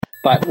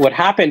But what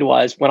happened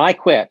was when I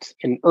quit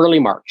in early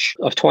March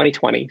of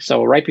 2020,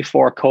 so right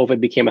before COVID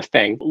became a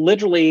thing,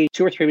 literally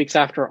 2 or 3 weeks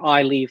after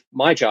I leave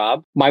my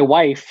job, my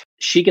wife,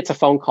 she gets a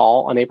phone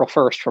call on April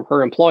 1st from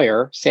her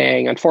employer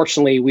saying,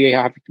 unfortunately, we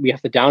have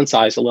to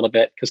downsize a little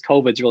bit because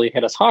COVID's really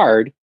hit us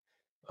hard.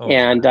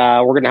 And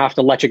we're going to have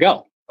to let you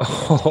go.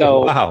 Oh, so,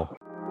 wow.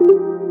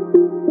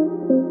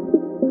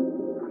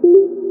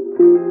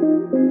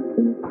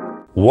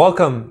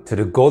 Welcome to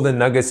the Golden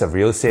Nuggets of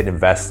Real Estate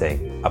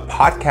Investing, a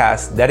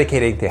podcast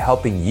dedicated to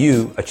helping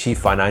you achieve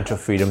financial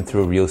freedom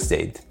through real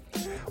estate.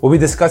 We'll be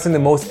discussing the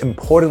most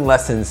important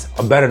lessons,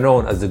 or better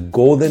known as the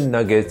Golden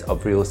Nuggets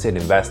of Real Estate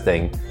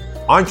Investing,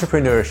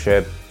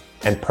 entrepreneurship,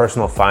 and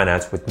personal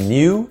finance with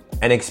new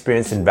and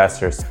experienced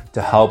investors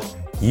to help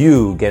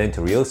you get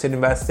into real estate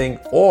investing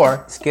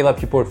or scale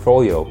up your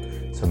portfolio.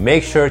 So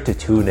make sure to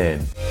tune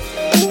in.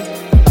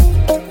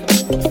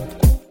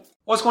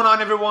 What's going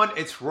on, everyone?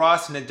 It's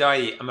Ross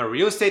Nadai. I'm a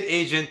real estate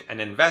agent, an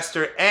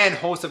investor, and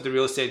host of the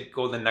Real Estate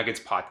Golden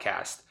Nuggets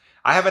podcast.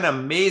 I have an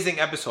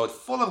amazing episode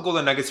full of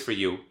golden nuggets for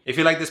you. If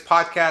you like this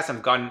podcast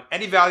and gotten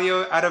any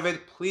value out of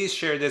it, please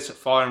share this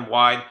far and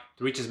wide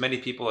to reach as many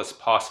people as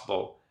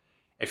possible.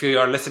 If you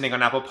are listening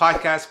on Apple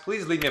Podcasts,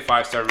 please leave me a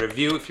 5-star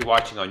review. If you're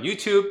watching on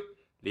YouTube,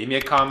 leave me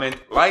a comment,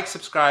 like,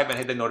 subscribe, and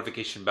hit the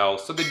notification bell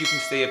so that you can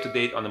stay up to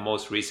date on the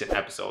most recent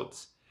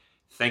episodes.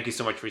 Thank you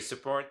so much for your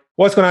support.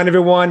 What's going on,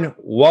 everyone?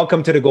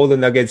 Welcome to the Golden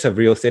Nuggets of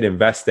Real Estate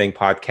Investing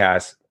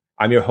podcast.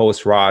 I'm your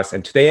host, Ross,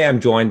 and today I'm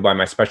joined by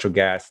my special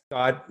guest,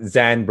 Scott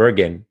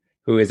Zandbergen,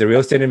 who is a real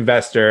estate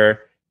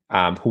investor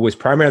who was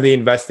primarily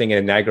investing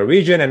in the Niagara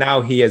region, and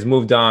now he has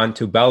moved on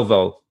to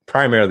Belleville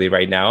primarily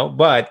right now,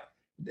 but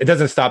it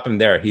doesn't stop him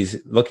there.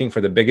 He's looking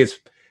for the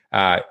biggest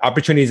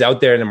opportunities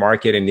out there in the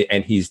market,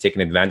 and he's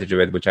taking advantage of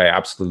it, which I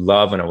absolutely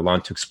love and I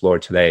want to explore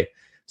today.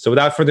 So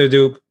without further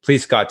ado,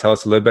 please, Scott, tell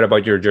us a little bit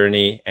about your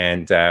journey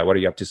and what are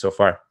you up to so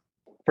far?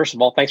 First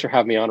of all, thanks for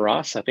having me on,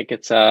 Ross. I think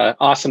it's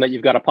awesome that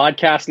you've got a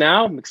podcast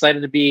now. I'm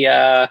excited to be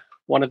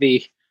one of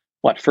the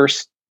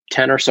first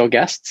 10 or so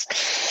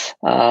guests.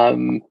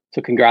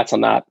 So congrats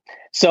on that.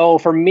 So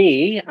for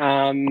me,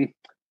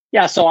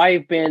 so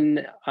I've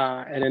been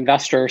an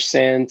investor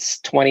since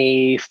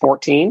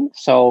 2014.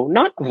 So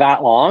not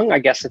that long. I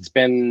guess it's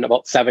been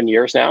about 7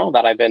 years now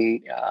that I've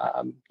been,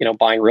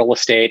 buying real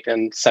estate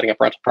and setting up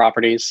rental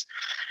properties.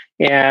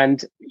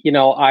 And,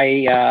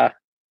 I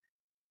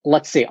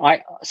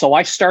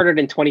started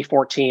in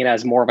 2014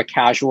 as more of a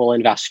casual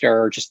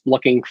investor, just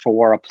looking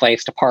for a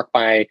place to park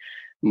my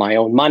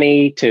own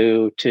money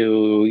to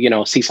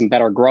see some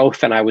better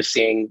growth. And I was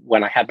seeing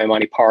when I had my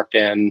money parked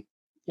in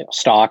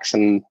stocks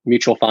and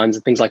mutual funds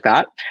and things like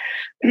that.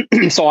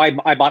 So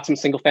I bought some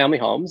single family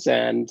homes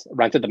and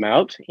rented them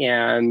out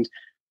and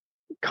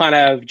kind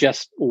of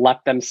just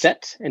let them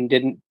sit and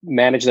didn't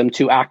manage them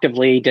too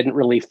actively, didn't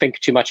really think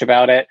too much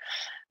about it.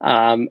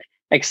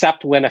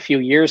 Except when a few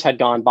years had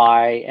gone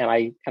by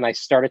and I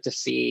started to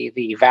see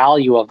the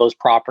value of those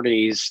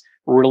properties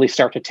really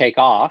start to take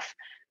off,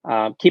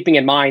 keeping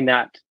in mind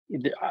that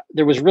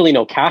there was really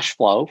no cash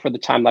flow for the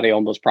time that I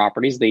owned those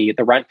properties. The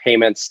rent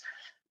payments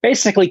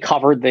basically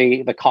covered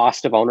the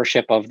cost of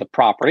ownership of the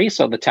property.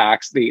 So the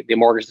tax, the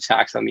mortgage, the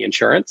tax, and the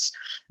insurance.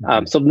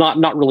 So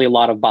not really a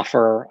lot of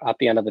buffer at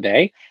the end of the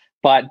day.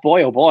 But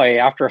boy, oh boy,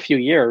 after a few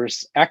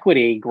years,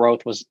 equity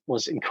growth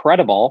was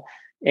incredible.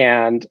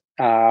 And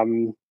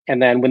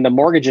then when the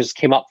mortgages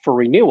came up for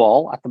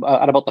renewal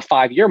at about the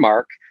 5-year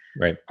mark,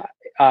 right?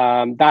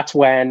 That's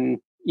when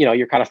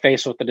you're kind of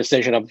faced with the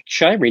decision of,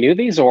 should I renew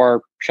these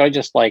or should I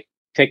just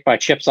take my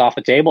chips off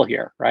the table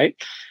here, right?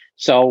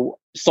 So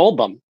sold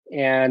them.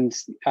 And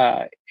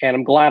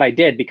I'm glad I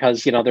did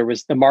because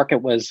the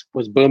market was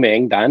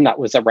booming then. That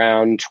was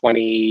around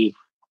 20.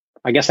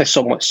 I guess I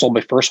sold my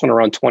first one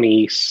around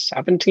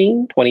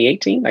 2017,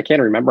 2018. I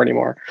can't remember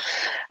anymore.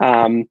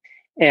 And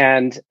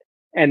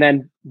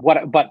then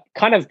but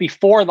kind of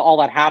before all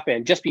that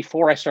happened, just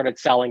before I started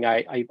selling,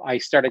 I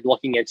started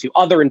looking into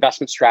other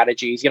investment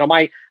strategies.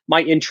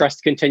 My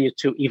interest continued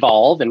to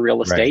evolve in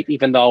real estate, right,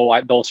 even though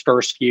those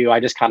first few I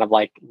just kind of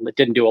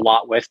didn't do a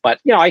lot with. But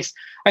I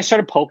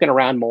started poking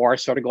around more,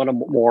 started going to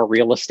more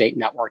real estate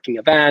networking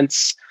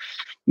events,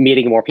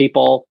 meeting more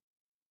people,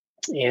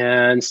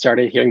 and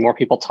started hearing more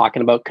people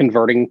talking about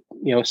converting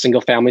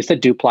single families to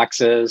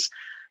duplexes.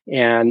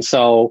 And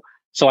so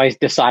I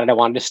decided I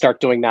wanted to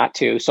start doing that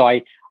too. So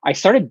I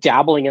started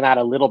dabbling in that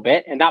a little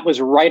bit, and that was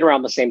right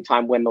around the same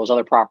time when those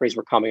other properties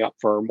were coming up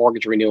for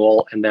mortgage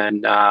renewal, and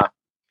then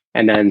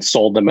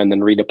sold them and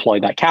then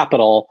redeployed that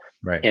capital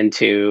right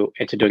into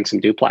doing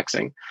some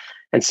duplexing.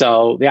 And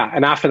so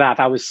and after that,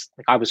 I was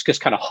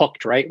just kind of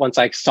hooked, right? Once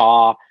I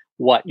saw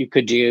what you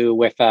could do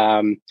with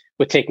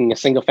taking a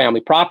single family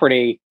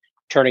property,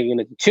 turning it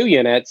into 2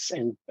 units,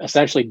 and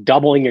essentially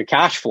doubling your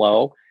cash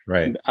flow,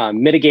 right,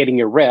 mitigating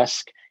your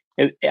risk.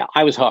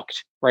 I was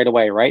hooked right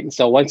away, right? And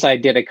so once I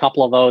did a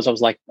couple of those, I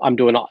was like,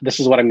 this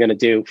is what I'm going to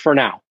do for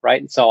now,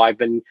 right? And so I've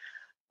been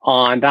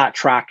on that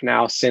track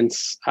now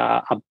since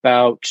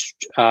about,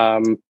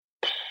 I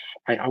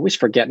always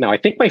forget now. I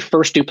think my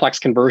first duplex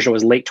conversion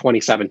was late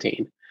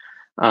 2017.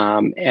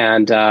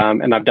 And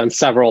I've done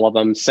several of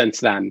them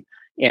since then.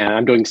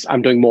 And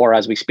I'm doing more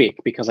as we speak,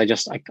 because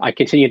I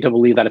continue to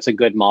believe that it's a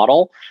good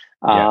model.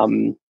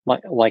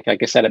 Like I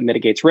said, it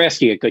mitigates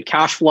risk. You get good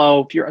cash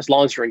flow. As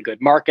long as you're in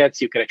good markets,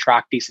 you can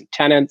attract decent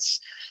tenants.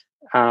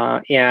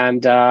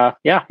 It's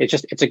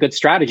a good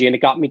strategy. And it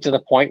got me to the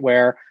point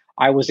where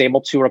I was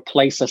able to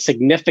replace a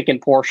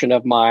significant portion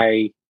of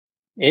my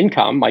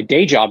income, my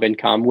day job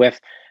income, with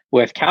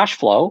cash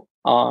flow.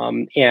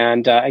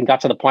 And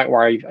got to the point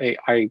where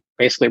I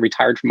basically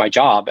retired from my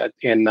job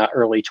in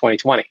early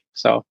 2020.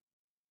 So.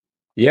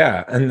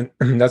 Yeah, and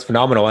that's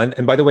phenomenal.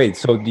 And by the way,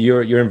 so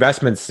your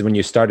investments when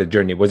you started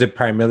Journey, was it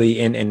primarily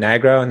in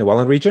Niagara and the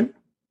Welland region?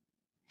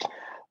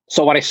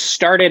 So when I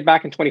started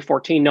back in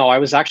 2014, no, I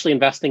was actually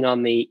investing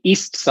on the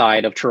east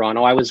side of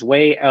Toronto. I was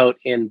way out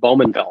in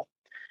Bowmanville.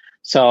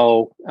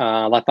 So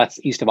that's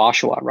east of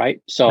Oshawa,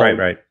 right? So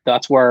right.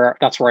 That's where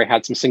I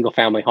had some single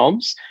family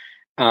homes.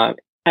 And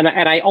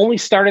I only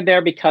started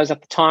there because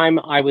at the time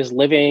I was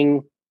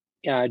living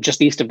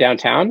just east of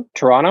downtown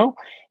Toronto.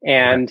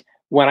 And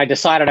when I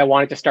decided I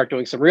wanted to start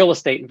doing some real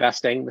estate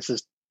investing,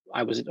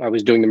 I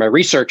was doing my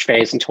research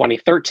phase in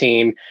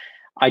 2013.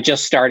 I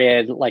just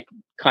started like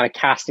kind of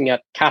casting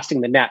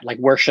the net, like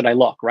where should I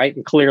look, right?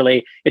 And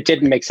clearly it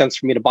didn't make sense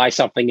for me to buy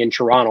something in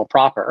Toronto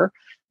proper.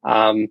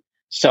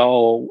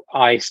 So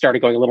I started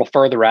going a little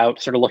further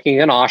out, started looking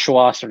in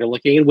Oshawa, started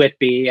looking in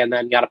Whitby, and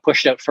then got to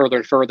push it out further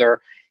and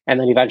further, and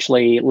then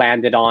eventually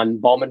landed on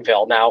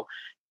Bowmanville. Now,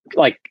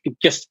 like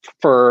just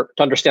to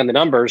understand the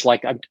numbers,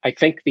 like I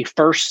think the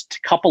first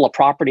couple of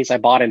properties I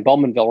bought in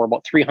Bowmanville were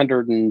about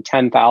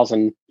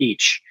 $310,000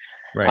 each,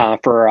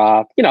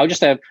 for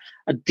just a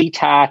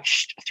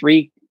detached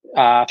three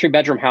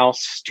bedroom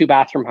house,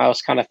 2-bathroom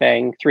house kind of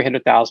thing,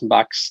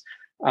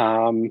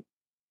 $300,000.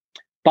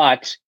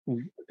 But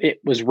it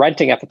was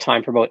renting at the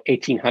time for about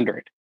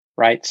 $1,800,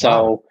 right? So.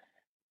 Wow.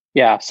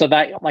 Yeah, so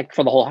that like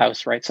for the whole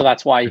house, right? So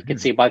that's why you can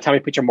see by the time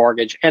you put your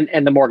mortgage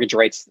and the mortgage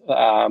rates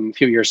a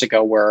few years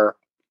ago were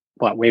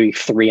maybe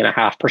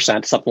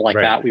 3.5%, something like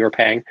that we were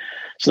paying.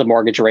 So the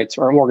mortgages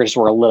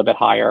were a little bit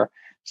higher.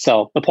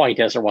 So the point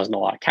is there wasn't a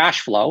lot of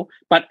cash flow,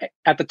 but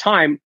at the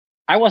time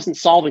I wasn't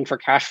solving for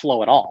cash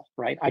flow at all,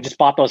 right? I just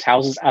bought those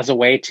houses as a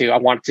way to I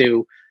wanted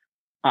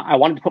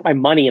to put my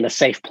money in a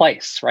safe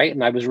place, right?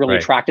 And I was really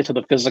attracted to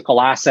the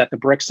physical asset, the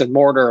bricks and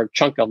mortar, a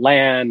chunk of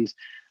land.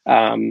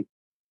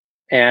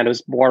 And it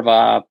was more of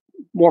a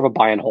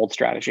buy and hold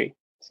strategy.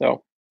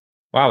 So,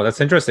 wow,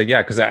 that's interesting.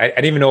 Yeah, because I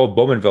didn't even know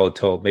Bowmanville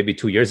until maybe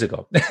 2 years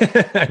ago.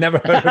 I never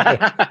heard of it.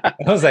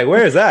 I was like,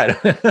 where is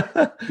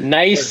that?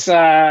 Nice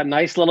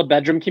little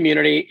bedroom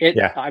community.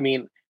 I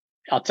mean,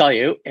 I'll tell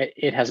you,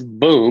 it has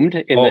boomed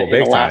in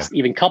the last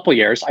even couple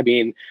years. I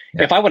mean,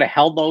 if I would have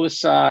held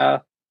those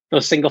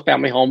single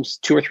family homes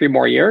 2 or 3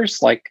 more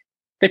years, like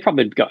they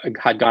probably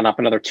had gone up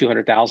another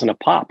 200,000 a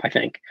pop, I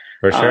think.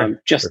 For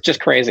sure. Just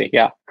crazy.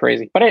 Yeah,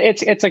 crazy. But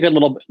it's a good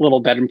little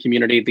bedroom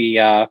community.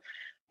 The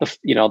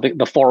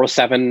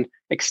 407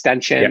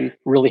 extension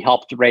really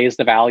helped raise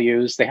the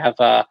values. They have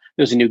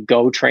there's a new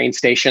GO train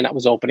station that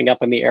was opening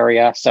up in the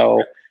area.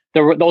 So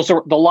a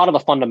lot of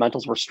the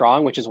fundamentals were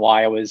strong, which is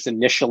why I was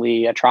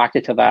initially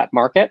attracted to that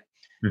market.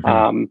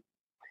 Mm-hmm.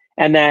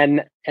 And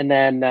then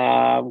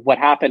what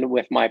happened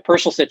with my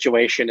personal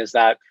situation is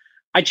that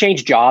I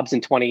changed jobs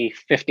in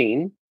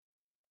 2015.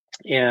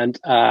 And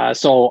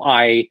so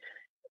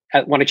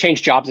when I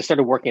changed jobs, I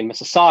started working in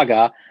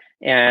Mississauga,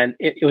 and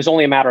it was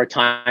only a matter of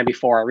time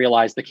before I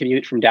realized the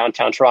commute from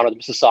downtown Toronto to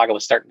Mississauga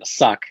was starting to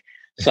suck.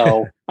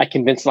 So I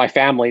convinced my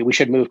family we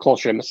should move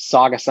closer to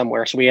Mississauga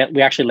somewhere. So we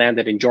actually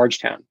landed in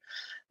Georgetown.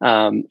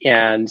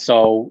 And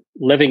so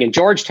living in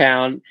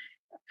Georgetown,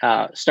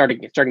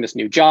 starting this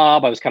new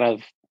job, I was kind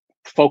of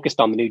focused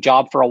on the new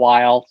job for a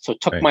while. So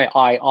it took my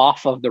eye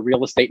off of the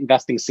real estate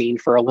investing scene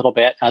for a little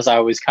bit as I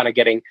was kind of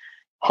getting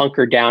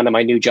hunkered down to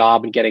my new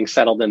job and getting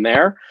settled in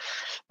there.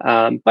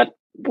 But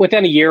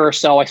within a year or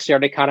so, I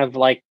started kind of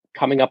like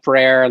coming up for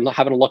air and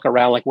having a look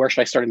around, like where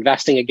should I start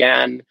investing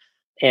again,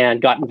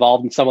 and got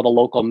involved in some of the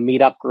local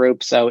meetup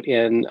groups out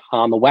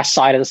on the west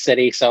side of the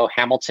city. So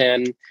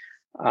Hamilton,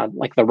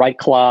 like the Right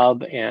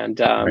Club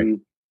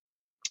and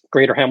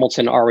Greater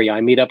Hamilton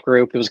REI meetup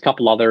group. There was a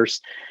couple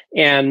others.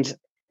 And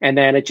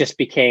then it just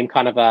became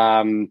kind of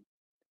an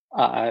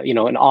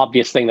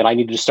obvious thing that I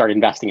needed to start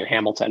investing in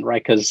Hamilton,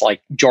 right? Because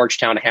like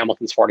Georgetown to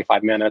Hamilton's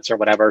 45 minutes or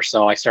whatever.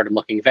 So I started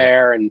looking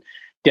there and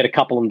did a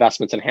couple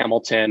investments in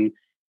Hamilton.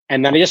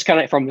 And then I just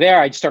kind of, from there,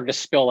 I just started to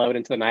spill out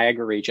into the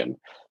Niagara region.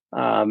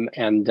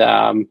 And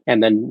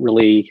then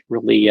really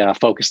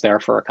focused there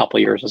for a couple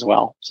of years as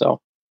well.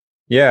 So.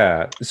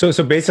 Yeah.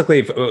 So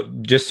basically,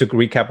 just to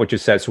recap what you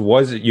said, so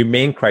was your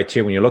main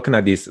criteria when you're looking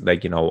at these,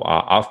 like,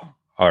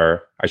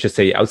 or I should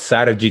say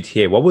outside of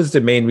GTA, what was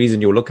the main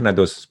reason you were looking at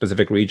those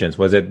specific regions?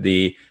 Was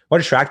it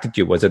what attracted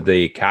you? Was it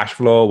the cash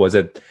flow? Was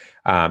it,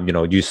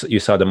 you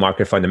saw the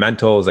market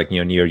fundamentals, like,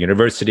 near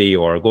university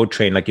or GO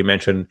train, like you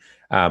mentioned,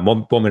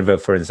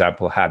 Bowmanville, for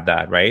example, had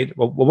that, right?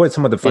 What were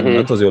some of the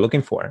fundamentals you were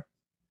looking for?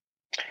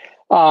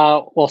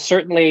 Well,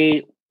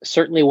 certainly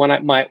certainly when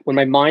my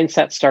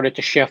mindset started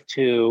to shift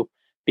to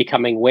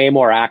becoming way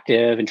more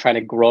active and trying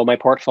to grow my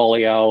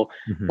portfolio,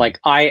 like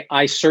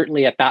I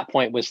certainly at that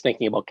point was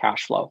thinking about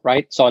cash flow,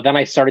 right? So then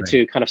I started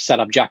to kind of set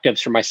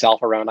objectives for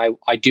myself around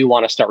I do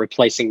want to start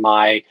replacing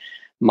my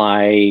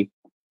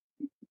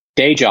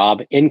day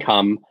job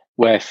income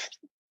with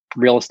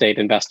real estate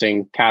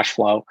investing cash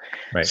flow.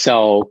 Right.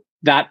 So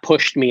that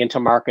pushed me into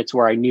markets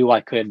where I knew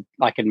I could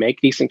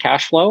make decent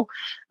cash flow,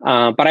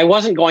 but I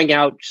wasn't going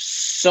out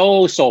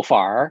so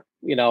far,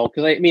 because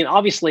I mean,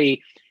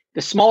 obviously,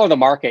 the smaller the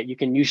market, you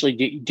can usually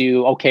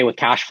do okay with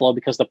cash flow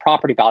because the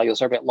property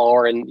values are a bit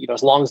lower, and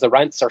as long as the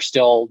rents are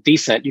still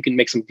decent, you can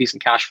make some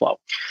decent cash flow.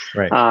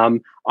 Right.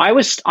 I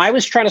was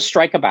trying to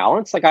strike a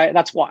balance.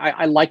 That's why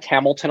I liked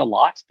Hamilton a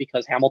lot,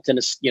 because Hamilton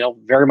is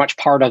very much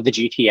part of the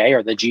GTA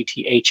or the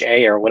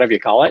GTHA or whatever you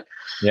call it.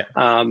 Yeah.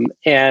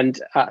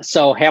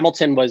 So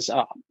Hamilton was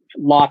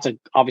lots of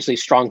obviously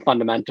strong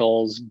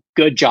fundamentals,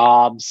 good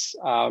jobs.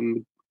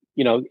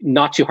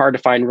 Not too hard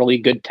to find really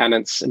good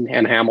tenants in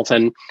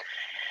Hamilton.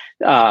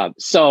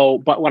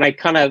 But when I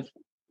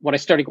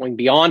started going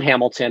beyond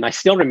Hamilton, I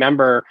still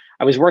remember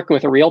I was working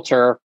with a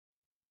realtor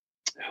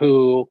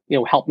who,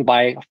 helped me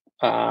buy,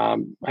 I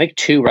think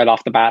 2 right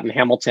off the bat in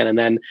Hamilton. And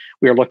then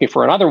we were looking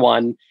for another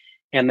one.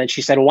 And then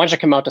she said, well, why don't you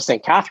come out to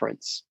St.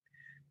 Catharines?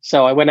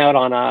 So I went out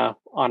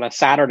on a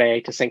Saturday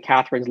to St.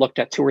 Catharines, looked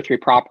at 2 or 3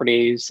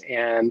 properties,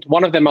 and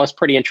one of them I was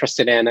pretty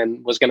interested in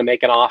and was going to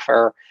make an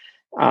offer.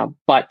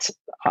 But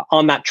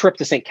on that trip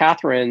to St.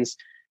 Catharines,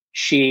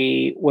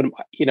 we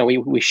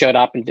showed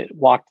up and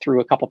walked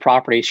through a couple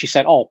properties. She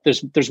said, "Oh,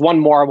 there's one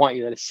more I want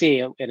you to see,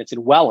 and it's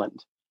in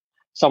Welland."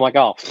 So I'm like,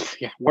 "Oh,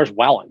 yeah, where's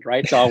Welland?"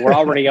 Right? So we're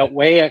already out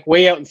way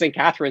out in St.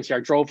 Catharines here. I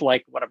drove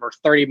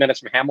 30 minutes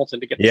from Hamilton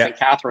to get to St.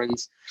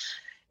 Catharines,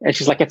 and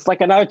she's like, "It's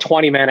like another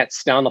 20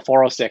 minutes down the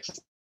 406."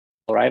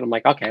 Right? I'm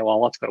like, "Okay,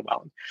 well, let's go to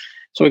Welland."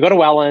 So we go to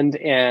Welland,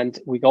 and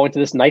we go into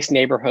this nice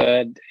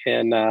neighborhood,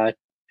 and the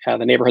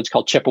neighborhood's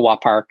called Chippewa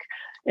Park,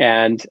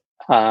 and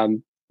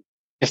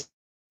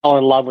fell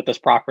in love with this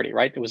property,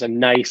 right? It was a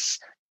nice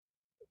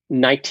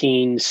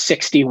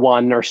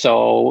 1961 or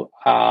so,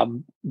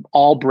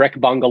 all brick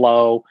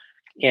bungalow.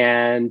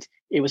 And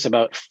it was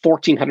about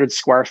 1,400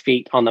 square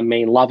feet on the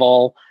main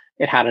level.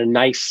 It had a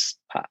nice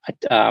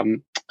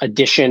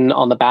addition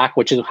on the back,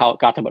 which is how it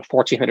got to about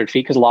 1,400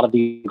 feet, because a lot of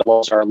these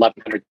bungalows are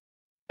 1,100.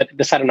 But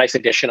this had a nice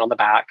addition on the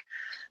back,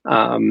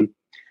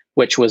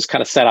 which was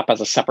kind of set up as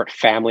a separate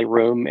family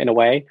room in a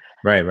way.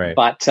 Right.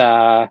 But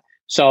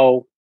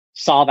so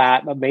saw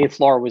that the main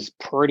floor was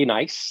pretty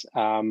nice.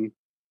 And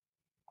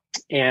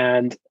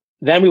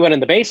then we went in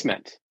the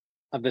basement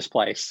of this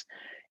place,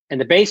 and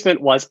the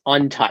basement was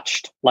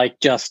untouched, like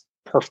just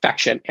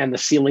perfection. And the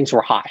ceilings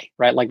were high,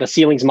 right? Like the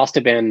ceilings must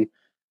have been,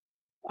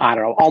 I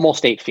don't know,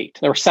 almost 8 feet.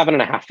 They were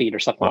 7.5 feet or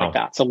something like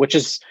that. So,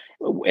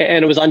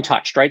 and it was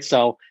untouched, right?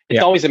 So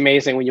it's always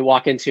amazing when you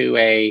walk into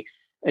a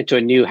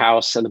new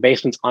house and the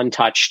basement's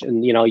untouched,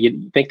 and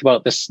you think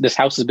about this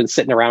house has been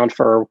sitting around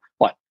for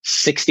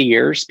 60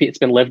 years. It's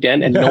been lived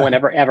in, and no one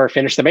ever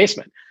finished the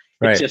basement.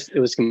 Right.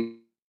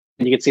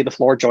 You could see the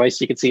floor joists,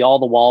 you could see all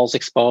the walls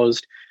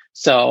exposed.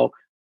 So,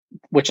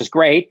 which is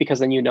great, because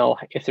then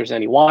if there's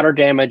any water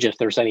damage, if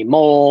there's any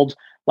mold,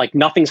 like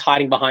nothing's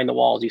hiding behind the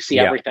walls. You see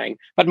everything.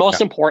 But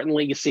most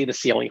importantly, you see the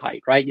ceiling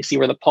height, right? You see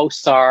where the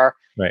posts are,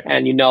 right?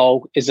 And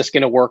is this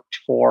going to work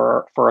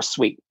for a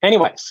suite?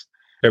 Anyways.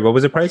 Okay, what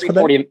was the price for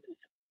that?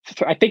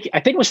 I think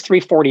it was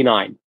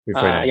 $349.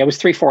 It was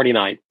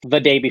 $349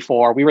 the day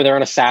before. We were there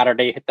on a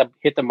Saturday,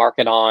 hit the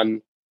market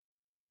on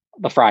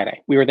the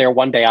Friday. We were there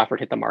one day after it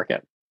hit the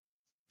market.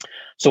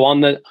 So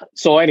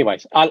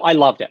anyways, I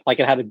loved it.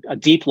 Like, it had a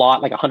deep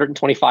lot, like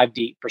 125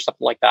 deep or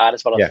something like that.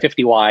 It's about a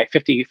 50 wide,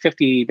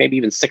 50, maybe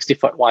even 60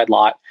 foot wide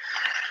lot.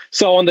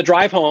 So on the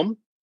drive home,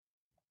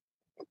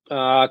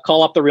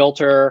 call up the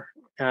realtor.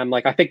 And I'm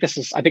like, I think this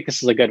is a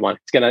good one.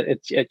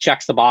 It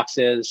checks the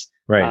boxes.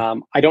 Right.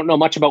 I don't know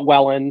much about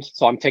Welland,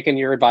 so I'm taking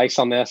your advice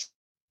on this.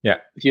 Yeah.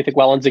 If you think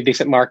Welland's a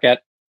decent market,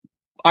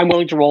 I'm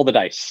willing to roll the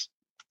dice.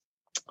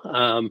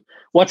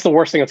 What's the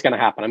worst thing that's going to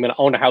happen? I'm going to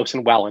own a house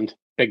in Welland.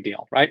 Big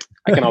deal, right?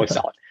 I can always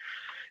sell it.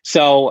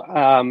 So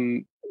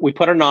we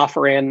put an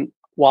offer in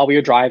while we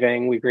were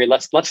driving. We agreed,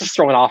 let's just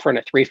throw an offer in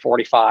at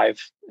 $345,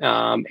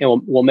 and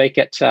we'll make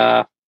it.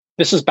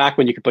 This is back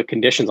when you could put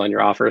conditions on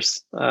your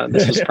offers.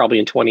 This was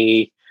probably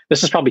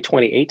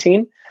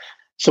 2018.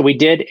 So we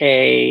did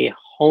a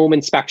home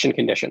inspection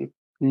condition.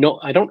 No,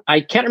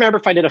 I can't remember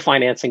if I did a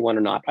financing one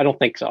or not. I don't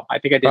think so. I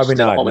think I did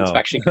a home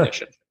inspection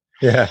condition.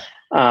 Yeah.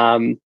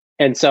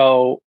 And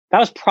so that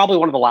was probably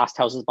one of the last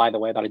houses, by the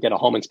way, that I did a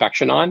home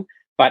inspection on.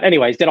 But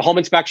anyways, did a home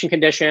inspection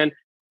condition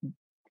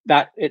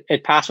that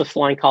it passed with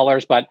flying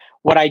colors. But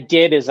what I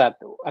did is at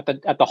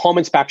the home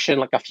inspection,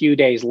 like a few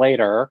days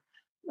later,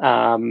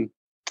 I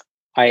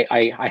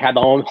had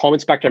the home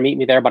inspector meet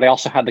me there, but I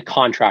also had the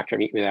contractor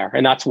meet me there.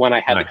 And that's when I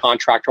had the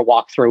contractor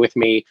walk through with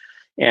me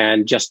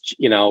and just,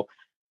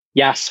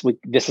 yes,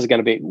 this is going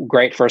to be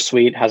great for a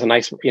suite, has a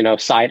nice,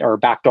 side or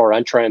back door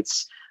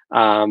entrance.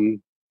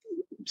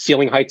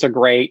 ceiling heights are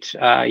great.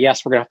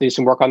 Yes, we're gonna have to do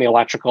some work on the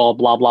electrical,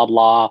 blah, blah,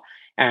 blah.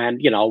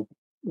 And,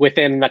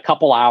 within a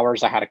couple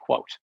hours, I had a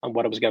quote on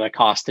what it was going to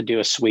cost to do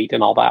a suite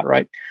and all that.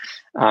 Right.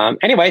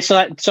 Anyway,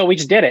 so we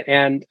just did it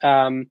and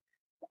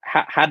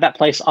had that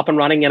place up and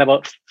running in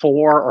about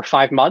 4 or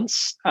 5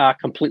 months,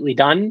 completely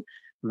done,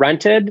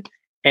 rented,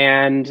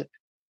 and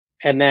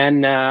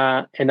then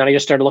I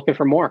just started looking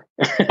for more.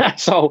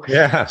 So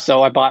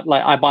I bought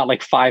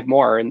like 5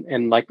 more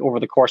and like over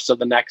the course of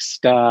the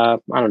next I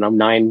don't know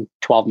 9,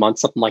 12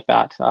 months, something like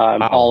that.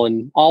 Wow.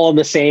 all in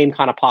the same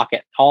kind of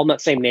pocket, all in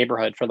that same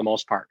neighborhood for the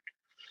most part.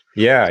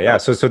 Yeah.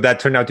 So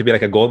that turned out to be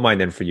like a gold mine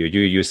then for you.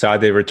 You saw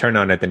the return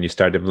on it and you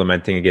started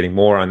implementing and getting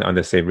more on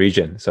the same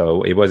region.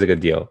 So it was a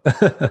good deal.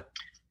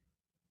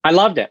 I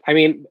loved it. I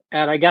mean,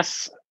 and I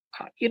guess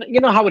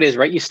you know how it is,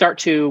 right?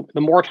 The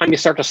more time you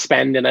start to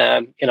spend in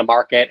a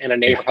market, in a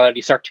neighborhood,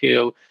 you start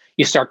to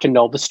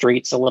know the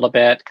streets a little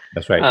bit.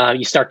 That's right.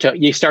 You start to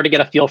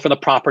get a feel for the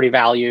property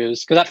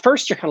values, because at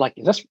first you're kind of like,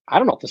 I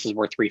don't know if this is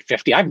worth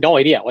 350. I have no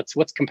idea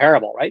what's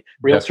comparable, right?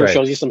 Realtor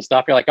shows you some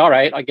stuff. You're like, all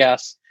right, I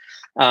guess.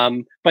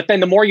 But then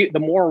the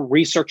more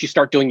research you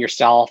start doing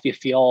yourself, you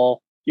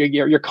feel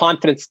your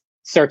confidence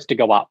starts to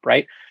go up,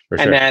 right? For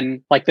sure. And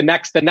then like the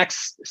next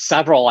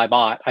several I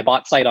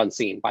bought sight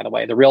unseen, by the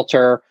way. The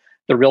realtor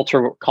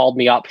called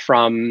me up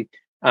from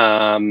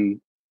a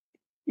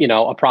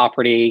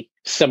property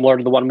similar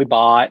to the one we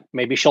bought.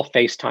 Maybe she'll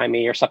FaceTime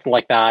me or something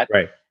like that.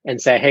 Right. And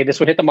say, hey, this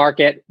would hit the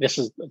market.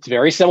 It's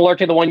very similar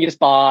to the one you just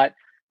bought.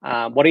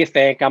 What do you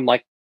think? I'm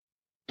like,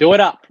 do it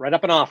up, write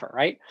up an offer,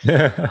 right?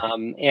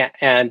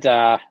 And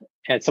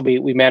so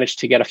we managed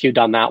to get a few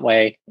done that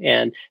way.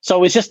 And so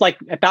it was just like,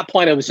 at that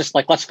point, it was just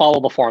like, let's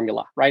follow the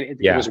formula, right?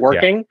 It was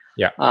working.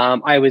 Yeah.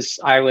 I was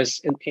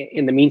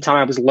in the meantime,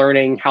 I was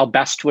learning how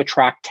best to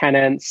attract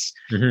tenants.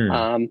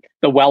 Mm-hmm.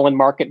 The Welland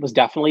market was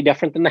definitely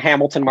different than the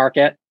Hamilton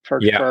market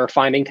for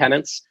finding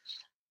tenants,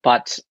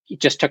 but it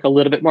just took a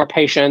little bit more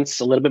patience,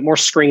 a little bit more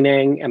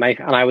screening. And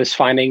I was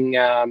finding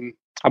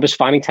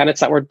tenants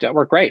that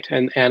were great,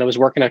 and it was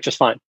working out just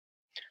fine.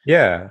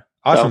 Yeah,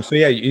 awesome. So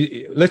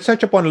let's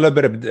touch upon a little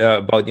bit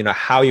about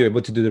how you're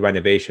able to do the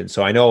renovation.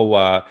 So I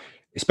know,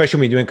 especially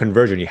when you're doing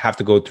conversion, you have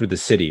to go through the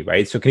city,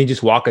 right? So can you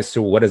just walk us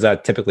through what does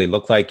that typically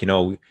look like?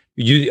 You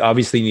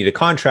obviously need a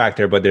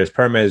contractor, but there's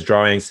permits,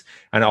 drawings,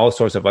 and all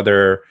sorts of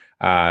other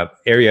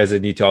areas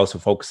that need to also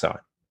focus on.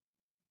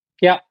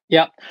 Yeah.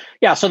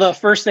 So the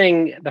first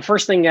thing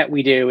that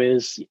we do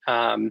is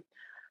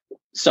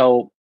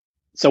so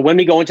when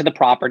we go into the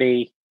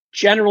property,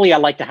 generally I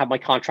like to have my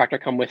contractor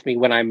come with me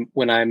when I'm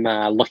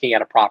looking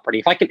at a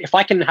property. If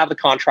I can have the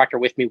contractor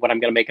with me when I'm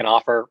going to make an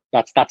offer,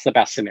 that's the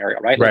best scenario,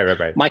 right?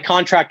 Right. My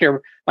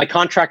contractor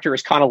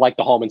is kind of like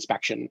the home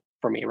inspection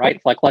for me,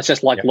 right? Like, let's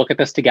just look at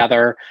this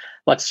together.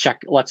 Let's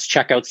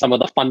check out some of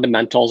the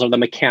fundamentals or the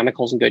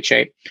mechanicals in good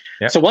shape.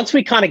 Yeah. So once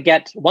we're at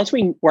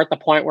the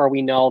point where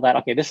we know that,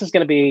 okay, this is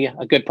going to be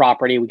a good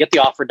property, we get the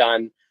offer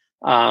done,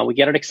 we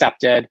get it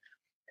accepted.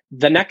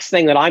 The next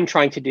thing that I'm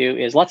trying to do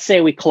is, let's say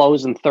we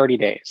close in 30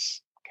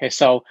 days. Okay,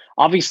 so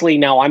obviously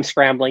now I'm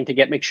scrambling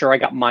to make sure I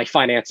got my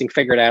financing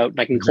figured out and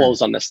I can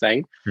close on this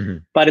thing. Mm-hmm.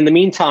 But in the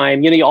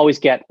meantime, you always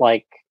get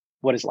like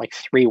 3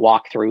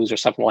 walkthroughs or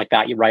something like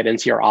that. You write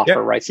into your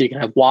offer, right? So you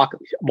can have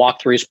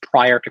walkthroughs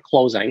prior to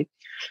closing.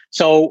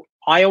 So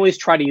I always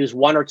try to use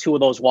 1 or 2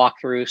 of those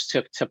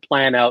walkthroughs to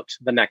plan out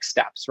the next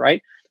steps,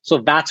 right? So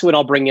that's when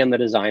I'll bring in the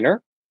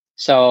designer.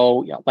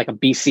 So like a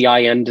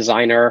BCIN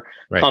designer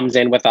comes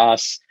in with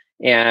us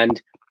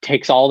and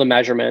takes all the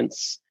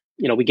measurements.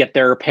 We get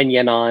their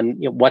opinion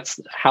on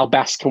how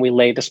best can we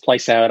lay this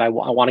place out. I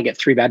want to get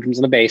 3 bedrooms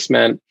in the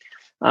basement.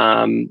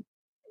 And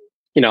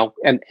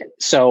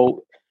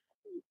so,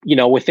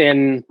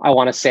 within, I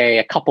want to say,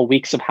 a couple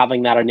weeks of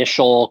having that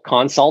initial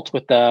consult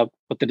with the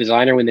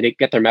designer, when they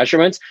get their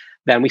measurements,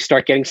 then we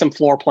start getting some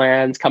floor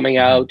plans coming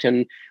out,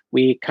 and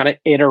we kind of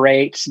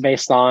iterate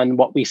based on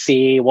what we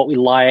see, what we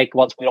like,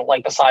 what we don't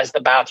like the size of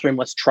the bathroom.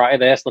 Let's try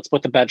this. Let's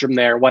put the bedroom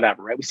there,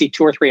 whatever, right? We see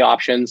 2 or 3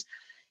 options.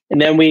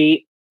 And then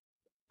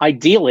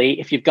ideally,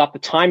 if you've got the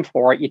time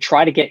for it, you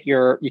try to get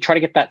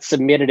that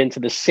submitted into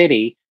the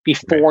city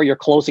before your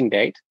closing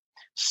date,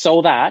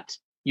 so that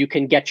you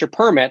can get your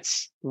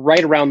permits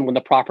right around when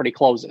the property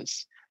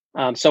closes.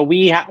 So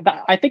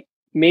I think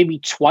maybe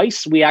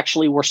twice we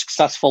actually were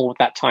successful with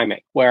that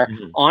timing, where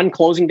on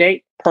closing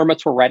date,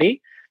 permits were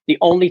ready. The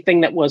only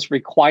thing that was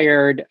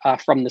required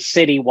from the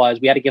city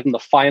was we had to give them the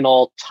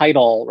final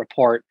title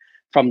report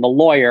from the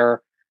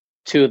lawyer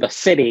to the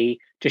city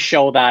to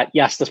show that,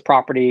 yes, this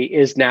property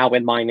is now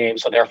in my name,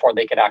 so therefore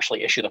they could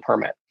actually issue the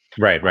permit.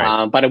 Right.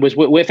 But it was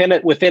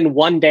within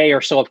 1 day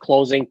or so of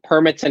closing,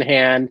 permits in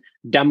hand,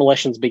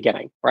 demolitions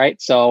beginning,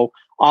 right? So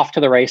off to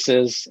the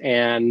races,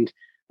 and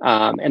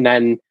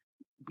then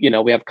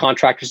we have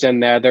contractors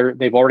in there.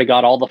 They've already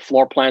got all the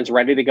floor plans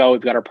ready to go.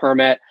 We've got our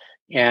permit,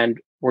 and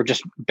we're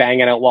just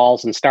banging out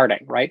walls and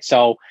starting, right?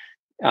 So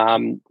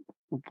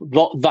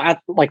that,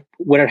 like,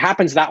 when it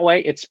happens that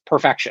way, it's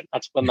perfection.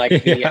 That's when, like,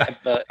 I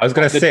was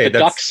going to say, the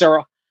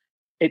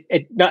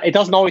it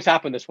doesn't always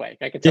happen this way.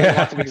 I can tell you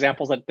lots of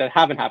examples that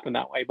haven't happened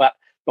that way, but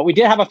we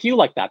did have a few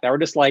like that. They were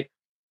just like,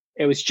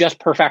 it was just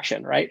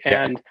perfection, right?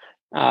 Yeah. And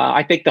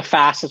I think the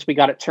fastest we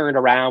got it turned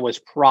around was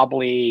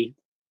probably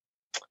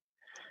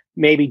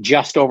maybe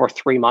just over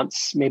 3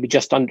 months, maybe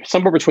just under,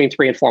 somewhere between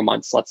 3 and 4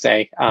 months, let's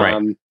say,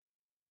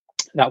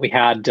 that we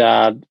had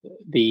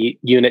the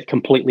unit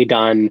completely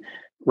done,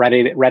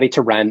 ready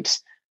to rent.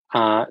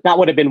 That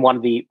would have been one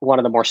of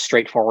the more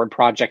straightforward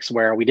projects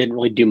where we didn't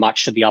really do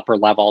much to the upper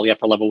level. The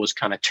upper level was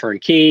kind of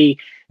turnkey.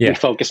 Yeah. We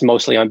focused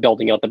mostly on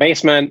building out the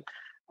basement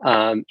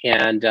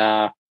and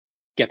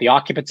get the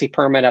occupancy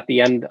permit at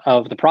the end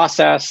of the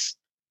process.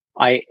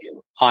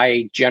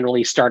 I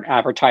generally start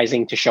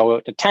advertising to show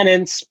it to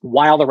tenants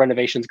while the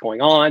renovation's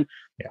going on.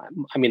 Yeah.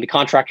 I mean, the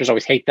contractors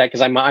always hate that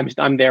because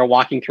I'm there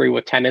walking through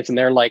with tenants and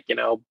they're like,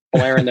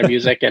 blaring their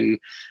music and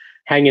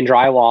hanging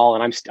drywall,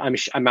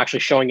 and I'm actually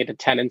showing it to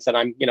tenants, and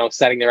I'm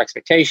setting their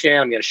expectation.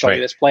 I'm going to show you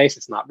this place.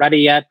 It's not ready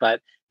yet,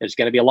 but there's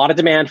going to be a lot of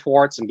demand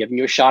for it. So I'm giving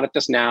you a shot at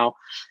this now.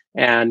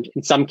 And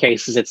in some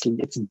cases, it's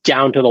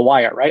down to the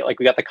wire, right? Like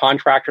we got the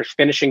contractors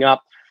finishing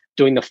up,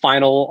 doing the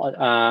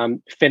final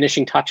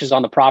finishing touches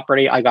on the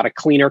property. I got a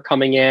cleaner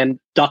coming in,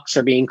 ducts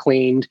are being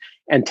cleaned,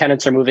 and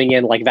tenants are moving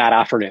in like that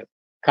afternoon,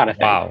 kind of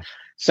thing. Wow.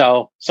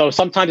 So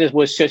sometimes it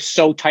was just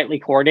so tightly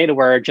coordinated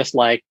where it just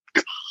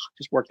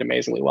worked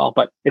amazingly well,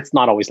 but it's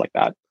not always like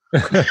that.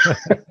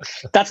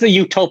 That's the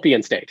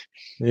utopian state.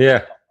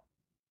 Yeah.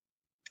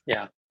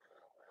 Yeah.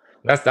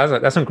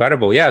 That's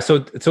incredible. Yeah. So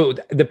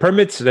the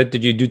permits that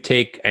you do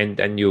take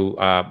and you,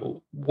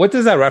 what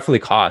does that roughly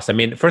cost? I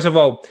mean, first of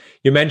all,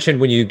 you mentioned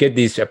when you get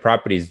these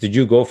properties, did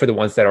you go for the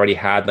ones that already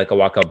had like a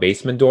walkout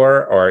basement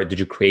door, or did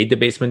you create the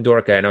basement door?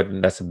 Okay, I know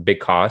that's a big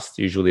cost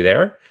usually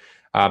there.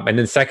 And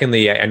then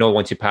secondly, I know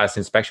once you pass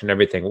inspection and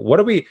everything, what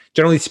are we,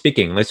 generally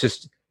speaking, let's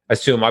just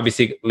assume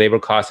obviously labor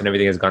costs and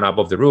everything has gone up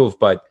off the roof,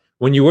 but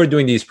when you were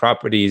doing these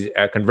properties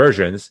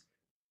conversions,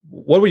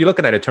 what were you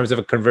looking at in terms of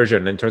a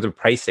conversion, in terms of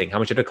pricing? How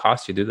much did it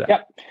cost you to do that?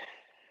 Yep.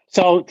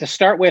 So to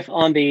start with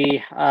on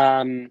the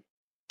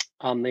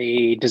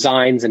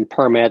designs and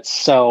permits.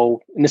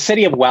 So in the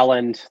city of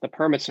Welland, the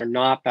permits are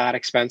not that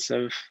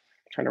expensive.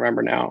 I'm trying to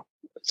remember now.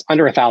 It's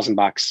under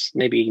 $1,000,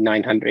 maybe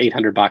 $900,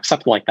 $800,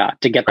 something like that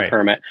to get the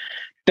permit.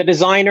 The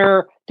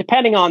designer,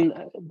 depending on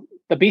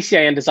the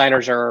BCIN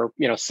designers are,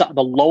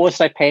 the lowest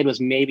I paid was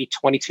maybe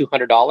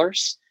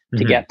 $2,200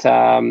 to get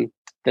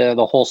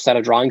the whole set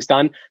of drawings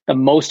done. The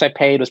most I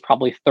paid was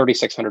probably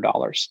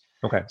 $3,600.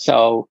 Okay.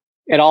 So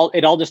it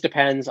all just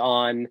depends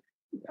on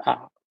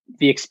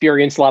the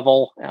experience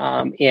level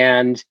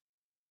and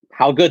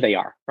how good they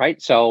are,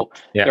 right? So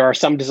there are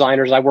some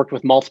designers I worked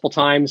with multiple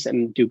times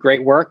and do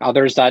great work.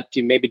 Others that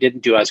maybe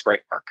didn't do as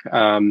great work.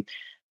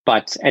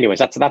 But anyways,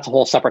 that's a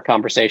whole separate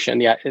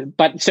conversation. Yeah.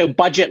 But so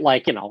budget,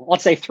 like,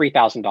 let's say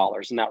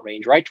 $3,000 in that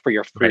range, right? For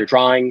your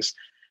drawings,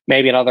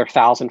 maybe another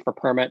 $1,000 for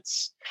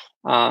permits.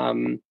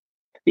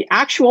 The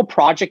actual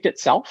project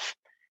itself,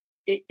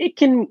 it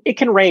can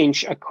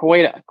range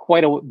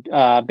quite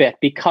a bit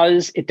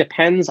because it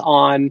depends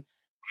on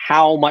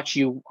how much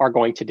you are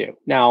going to do.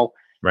 Now,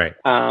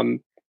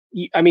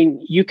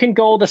 you can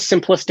go the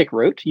simplistic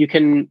route. You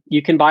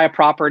can buy a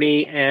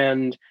property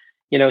and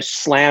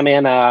slam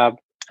in a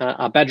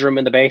bedroom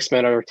in the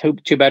basement or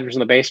two bedrooms in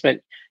the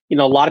basement. A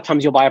lot of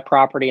times you'll buy a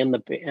property and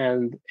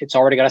it's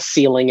already got a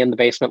ceiling in the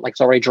basement, like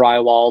it's already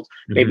drywalled.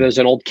 Maybe there's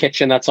an old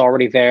kitchen that's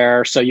already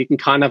there. So you can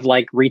kind of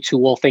like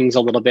retool things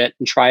a little bit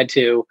and try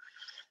to,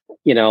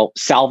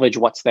 salvage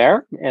what's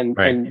there and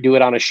do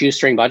it on a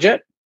shoestring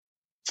budget.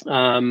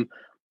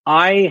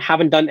 I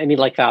haven't done any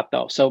like that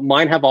though. So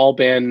mine have all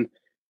been,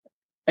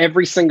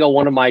 every single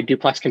one of my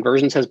duplex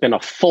conversions has been a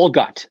full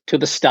gut to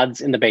the studs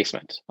in the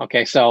basement.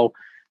 Okay. So,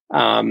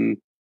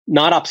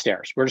 not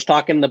upstairs. We're just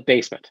talking the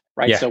basement,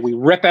 right? Yeah. So we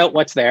rip out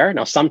what's there.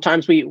 Now,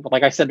 sometimes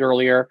like I said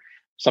earlier,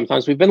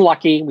 sometimes we've been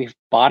lucky. We've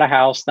bought a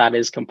house that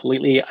is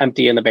completely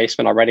empty in the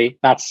basement already.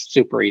 That's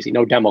super easy.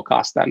 No demo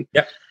cost then.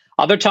 Yep.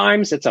 Other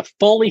times it's a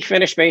fully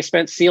finished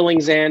basement,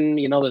 ceilings in,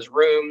 there's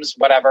rooms,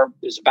 whatever.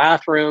 There's a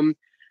bathroom.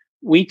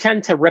 We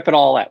tend to rip it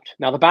all out.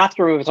 Now, the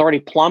bathroom is already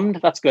plumbed.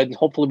 That's good. And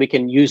hopefully we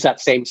can use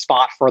that same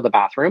spot for the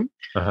bathroom.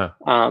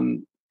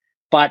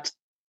 But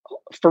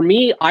for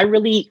me, I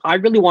really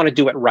want to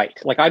do it right.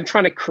 Like I'm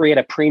trying to create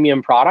a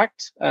premium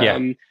product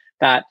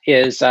that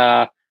is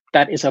a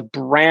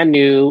brand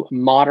new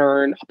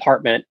modern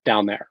apartment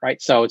down there, right?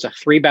 So it's a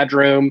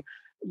 3-bedroom,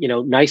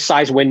 nice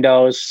size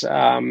windows.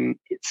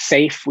 It's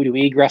safe. We do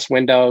egress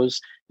windows.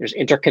 There's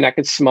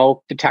interconnected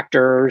smoke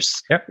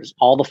detectors. Yep. There's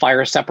all the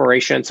fire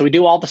separation. So we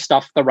do all the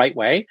stuff the right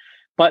way.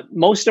 But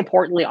most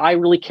importantly, I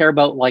really care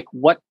about like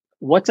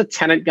what's a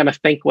tenant going to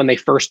think when they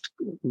first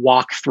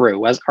walk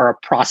through, or a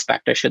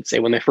prospect, I should say,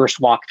 when they first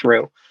walk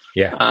through.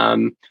 Yeah.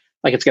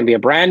 Like it's going to be a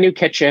brand new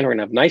kitchen. We're going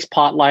to have nice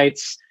pot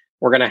lights.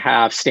 We're going to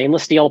have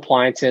stainless steel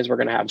appliances. We're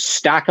going to have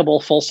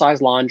stackable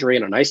full-size laundry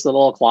in a nice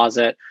little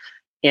closet.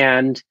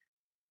 And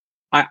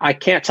I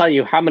can't tell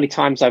you how many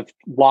times I've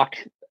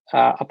walked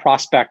a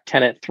prospect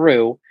tenant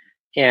through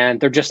and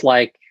they're just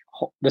like,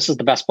 this is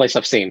the best place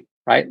I've seen.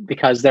 right?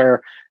 Because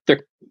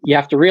you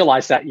have to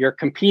realize that you're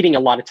competing a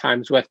lot of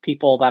times with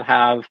people that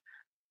have,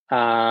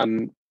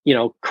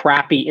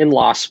 crappy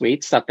in-law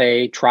suites that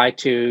they try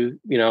to,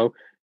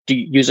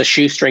 use a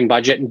shoestring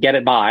budget and get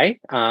it by,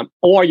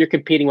 or you're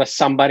competing with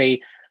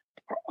somebody.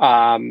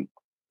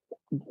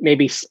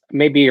 Maybe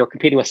you're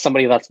competing with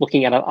somebody that's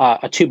looking at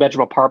a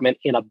 2-bedroom apartment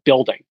in a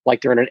building,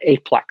 like they're in an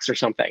eightplex or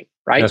something,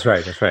 right? That's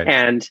right.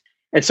 And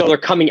so they're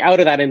coming out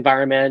of that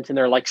environment and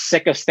they're like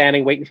sick of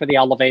standing, waiting for the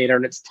elevator,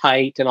 and it's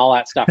tight and all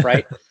that stuff,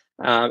 right?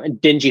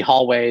 And dingy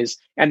hallways.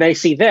 And they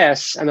see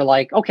this and they're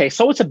like, okay,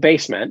 so it's a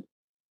basement,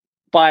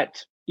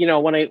 but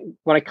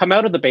when I come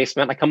out of the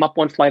basement, I come up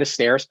one flight of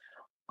stairs,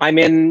 I'm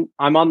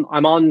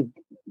on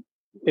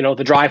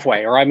the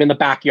driveway, or I'm in the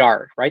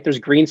backyard, right? There's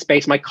green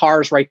space. My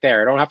car's right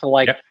there. I don't have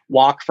to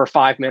walk for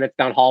 5 minutes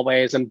down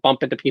hallways and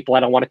bump into people I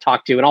don't want to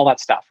talk to and all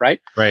that stuff,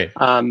 right? Right.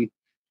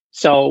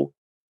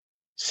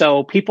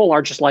 So people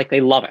are just like,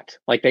 they love it.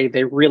 Like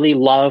they really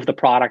love the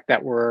product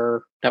that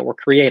we're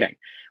creating.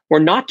 We're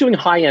not doing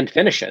high-end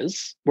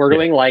finishes. We're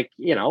doing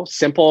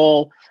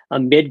simple, a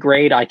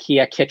mid-grade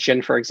IKEA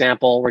kitchen, for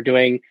example. We're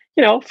doing,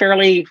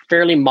 fairly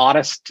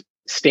modest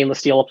stainless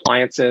steel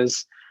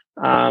appliances,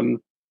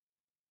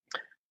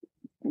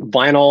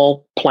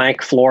 vinyl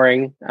plank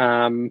flooring,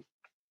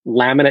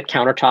 laminate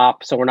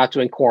countertop. So we're not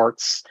doing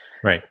quartz.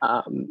 Right.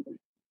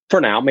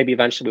 For now, maybe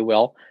eventually we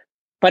will.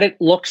 But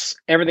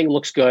everything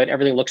looks good.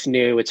 Everything looks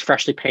new. It's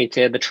freshly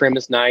painted. The trim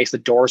is nice. The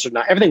doors are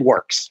nice. Everything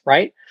works,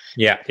 right?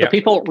 Yeah. So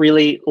people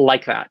really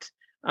like that.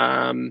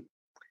 And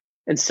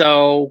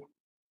so,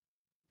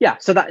 yeah.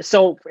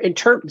 So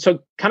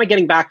kind of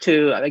getting back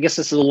to, I guess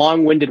this is a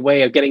long-winded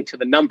way of getting to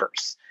the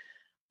numbers.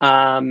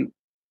 I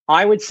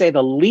would say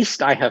the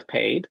least I have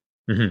paid,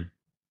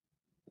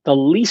 the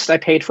least I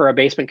paid for a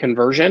basement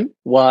conversion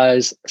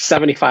was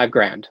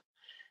 $75,000.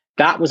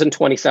 That was in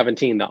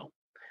 2017, though.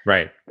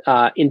 Right.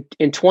 In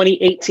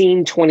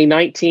 2018,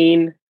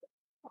 2019,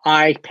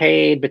 I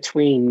paid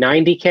between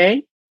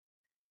 $90,000,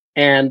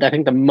 and I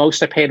think the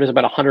most I paid was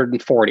about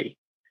 $140,000.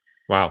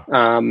 Wow.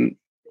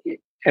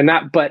 And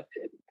that, but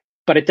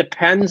it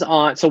depends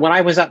on. So when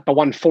I was at the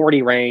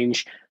 140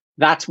 range,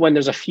 that's when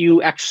there's a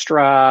few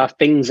extra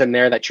things in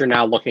there that you're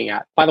now looking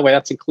at. By the way,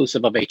 that's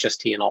inclusive of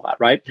HST and all that,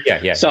 right?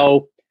 Yeah.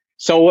 So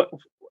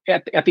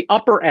at the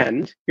upper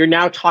end, you're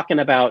now talking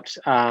about,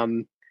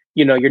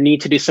 you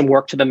need to do some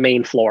work to the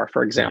main floor,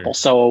 for example.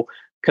 So,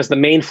 because the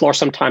main floor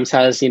sometimes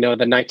has, the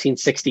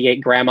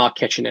 1968 grandma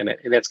kitchen in it,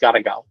 and it's got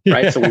to go,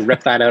 right? So we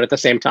rip that out at the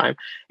same time.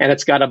 And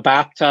it's got a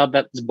bathtub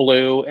that's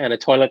blue and a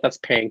toilet that's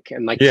pink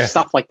and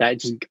stuff like that.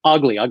 It's just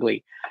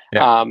ugly.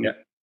 Yeah.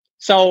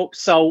 So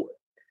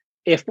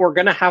if we're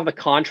going to have the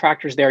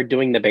contractors there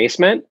doing the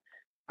basement,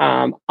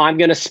 I'm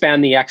going to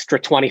spend the extra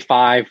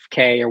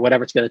 $25,000 or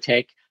whatever it's going to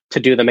take to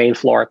do the main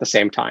floor at the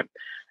same time.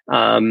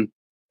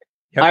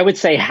 I would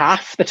say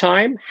half of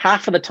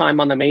the time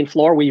on the main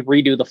floor, we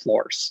redo the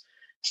floors.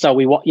 So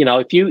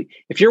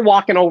if you're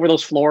walking over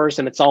those floors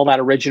and it's all that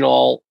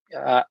original,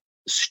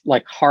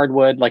 like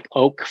hardwood, like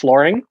oak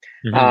flooring,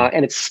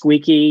 and it's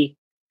squeaky,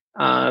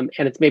 and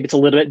it's a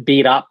little bit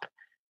beat up,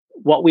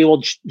 what we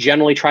will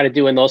generally try to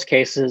do in those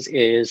cases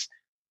is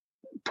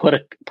put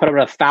about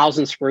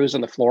 1,000 screws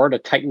on the floor to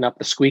tighten up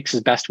the squeaks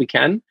as best we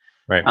can.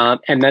 Right.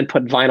 And then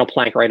put vinyl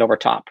plank right over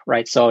top.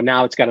 Right. So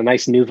now it's got a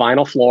nice new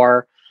vinyl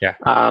floor. Yeah.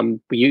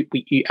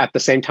 We at the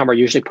same time are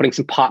usually putting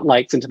some pot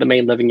lights into the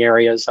main living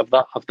areas of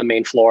the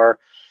main floor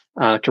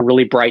to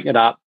really brighten it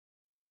up.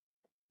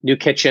 New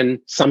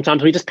kitchen.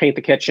 Sometimes we just paint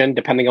the kitchen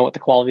depending on what the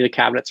quality of the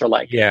cabinets are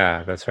like.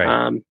 Yeah, that's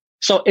right.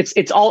 So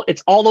it's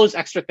all those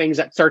extra things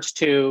that starts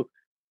to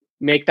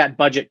make that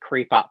budget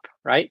creep up,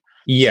 right?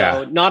 Yeah.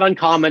 So not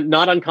uncommon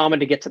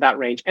to get to that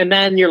range. And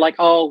then you're like,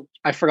 oh,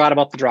 I forgot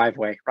about the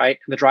driveway, right?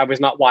 And the driveway's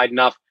not wide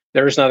enough.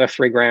 There's another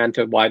 $3,000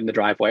 to widen the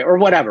driveway or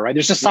whatever, right?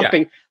 There's just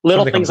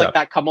little things like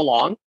that come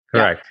along.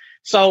 Correct. Yeah.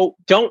 So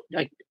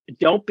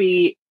don't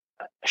be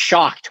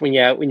shocked when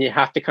you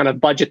have to kind of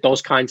budget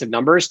those kinds of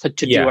numbers to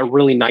do a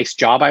really nice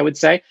job, I would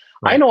say.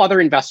 Right. I know other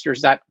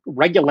investors that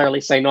regularly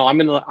say, no, I'm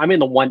in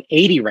the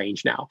 180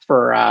 range now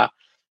for a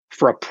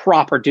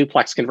proper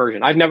duplex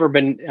conversion. I've never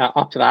been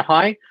up to that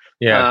high.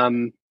 Yeah.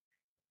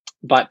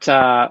 But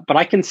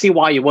I can see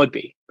why you would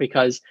be,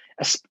 because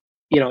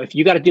if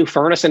you got to do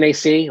furnace and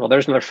AC, well,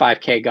 there's another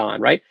 $5,000 gone,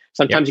 right?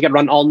 Sometimes you got to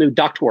run all new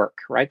duct work,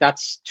 right?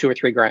 That's $2,000 or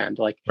 $3,000.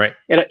 Like, right.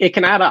 It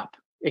can add up.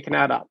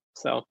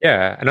 So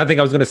yeah, another thing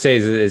I was going to say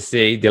is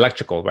the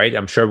electrical, right?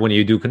 I'm sure when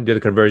you do the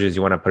conversions,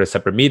 you want to put a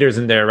separate meters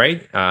in there,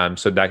 right?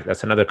 So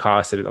that's another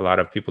cost that a lot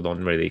of people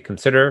don't really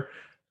consider.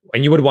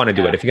 And you would want to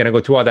do it. If you're going to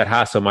go through all that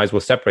hassle, might as well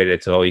separate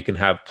it so you can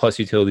have plus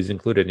utilities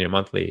included in your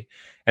monthly.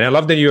 And I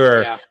love that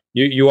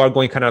you are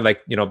going kind of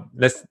like,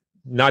 let's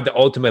not the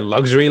ultimate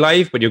luxury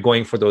life, but you're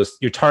going for those,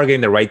 you're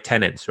targeting the right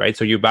tenants, right?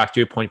 So back to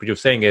your point, what you're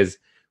saying is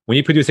when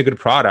you produce a good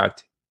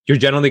product, you're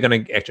generally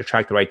going to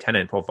attract the right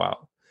tenant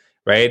profile,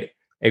 right?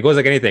 It goes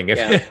like anything.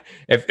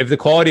 If the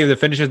quality of the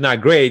finish is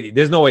not great,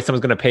 there's no way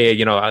someone's going to pay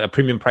a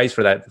premium price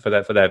for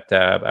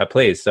that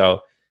place.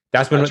 So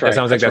that's been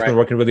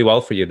working really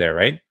well for you there,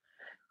 right?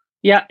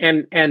 Yeah,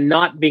 and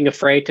not being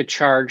afraid to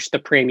charge the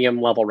premium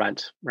level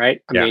rent,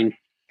 right? I mean,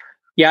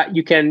 yeah,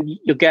 you'll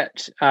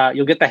get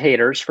the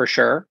haters for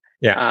sure.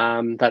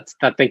 Yeah.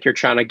 That think you're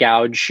trying to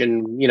gouge,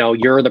 and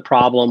you're the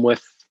problem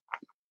with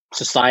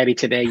society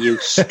today, you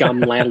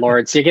scum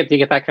landlords. You get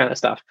that kind of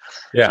stuff.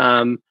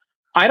 Yeah.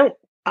 I don't.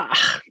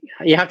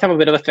 You have to have a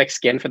bit of a thick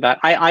skin for that.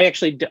 I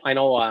actually I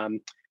know when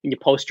you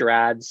post your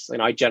ads,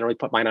 and I generally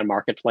put mine on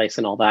Marketplace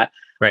and all that.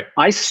 Right.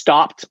 I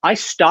stopped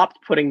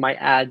putting my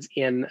ads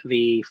in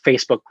the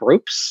Facebook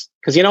groups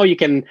because you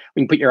can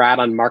when you put your ad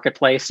on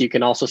Marketplace, you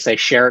can also say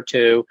share it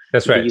to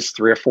That's right. these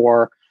 3 or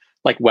 4.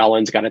 Like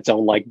Welland's got its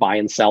own like buy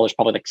and sell. There's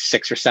probably like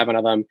 6 or 7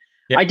 of them.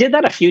 Yeah. I did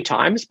that a few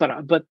times, but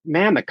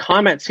man, the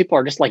comments, people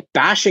are just like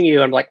bashing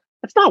you. I'm like,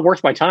 that's not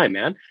worth my time,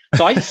 man.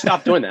 So I just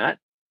stopped doing that.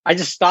 I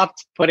just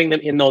stopped putting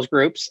them in those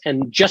groups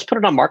and just put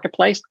it on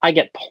Marketplace. I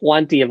get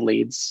plenty of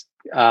leads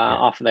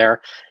off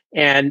there.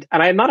 And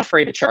I'm not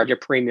afraid to charge a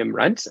premium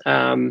rent.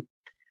 And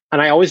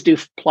I always do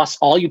plus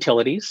all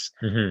utilities.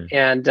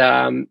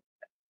 Mm-hmm.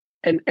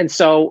 And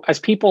so as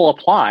people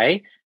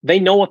apply, they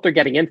know what they're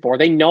getting in for.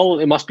 They know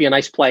it must be a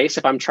nice place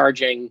if I'm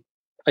charging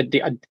a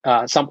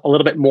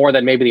little bit more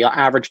than maybe the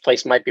average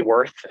place might be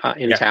worth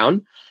in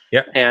town.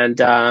 Yeah.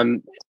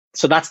 And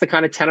so that's the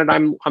kind of tenant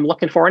I'm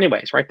looking for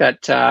anyways, right?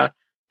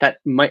 That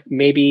might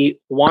maybe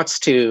wants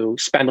to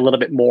spend a little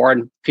bit more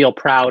and feel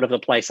proud of the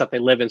place that they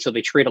live in, so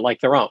they treat it like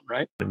their own,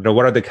 right?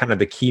 What are the kind of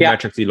the key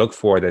metrics you look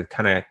for that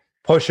kind of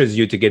pushes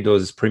you to get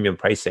those premium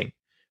pricing?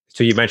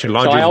 So you mentioned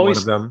laundry is one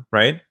of them,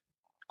 right?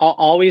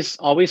 Always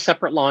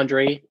separate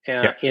laundry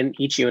in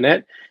each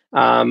unit.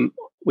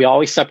 We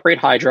always separate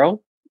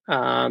hydro.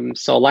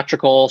 So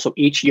electrical, so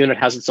each unit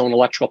has its own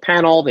electrical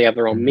panel. They have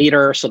their own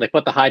meter. So they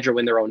put the hydro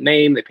in their own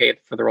name. They pay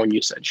for their own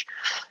usage.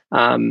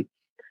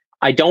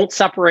 I don't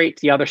separate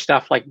the other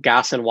stuff like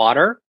gas and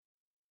water.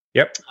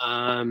 Yep.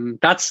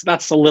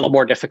 That's a little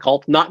more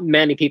difficult. Not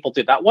many people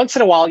do that. Once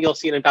in a while, you'll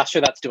see an investor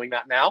that's doing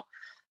that now.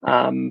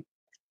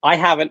 I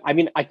haven't. I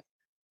mean,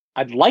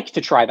 I'd like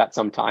to try that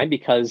sometime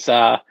because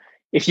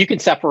if you can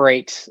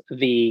separate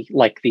the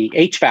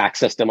HVAC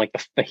system, like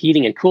the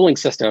heating and cooling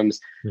systems,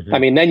 I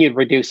mean, then you'd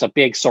reduce a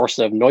big source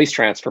of noise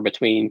transfer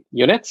between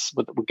units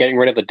with getting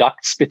rid of the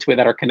ducts that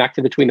are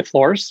connected between the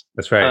floors.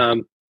 That's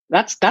right.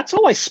 That's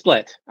how I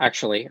split,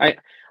 actually.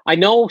 I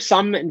know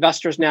some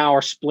investors now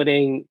are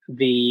splitting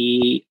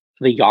the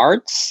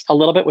yards a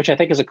little bit, which I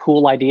think is a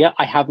cool idea.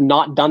 I have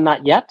not done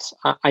that yet.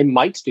 I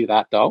might do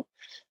that though,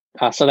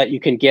 so that you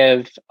can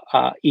give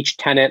each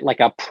tenant like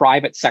a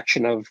private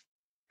section of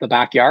the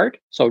backyard.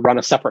 So run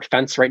a separate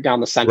fence right down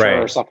the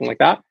center or something like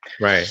that.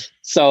 Right.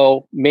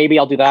 So maybe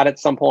I'll do that at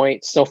some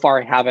point. So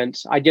far I haven't.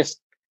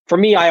 For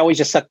me, I always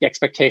just set the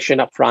expectation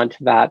up front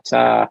that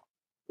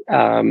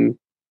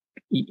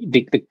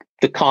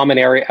the common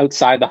area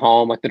outside the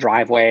home, like the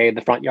driveway,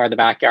 the front yard, the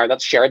backyard,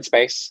 that's shared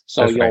space.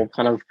 So you're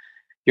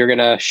going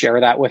to share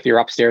that with your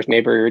upstairs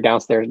neighbor, your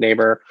downstairs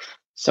neighbor.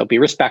 So be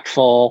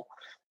respectful.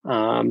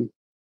 And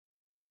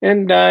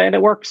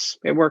it works.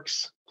 It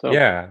works. So.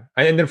 Yeah.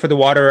 And then for the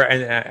water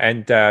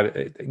and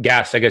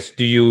gas, I guess,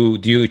 do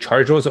you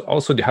charge those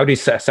also? How do you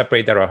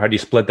separate that, or how do you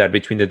split that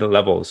between the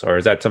levels? Or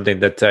is that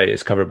something that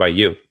is covered by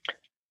you?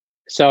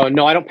 So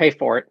no, I don't pay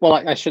for it. Well,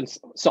 I shouldn't.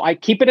 So I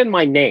keep it in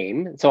my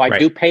name. So I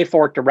do pay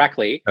for it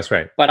directly. That's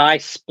right. But I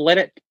split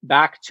it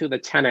back to the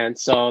tenant.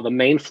 So the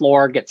main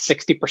floor gets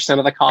 60%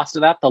 of the cost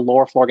of that. The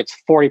lower floor gets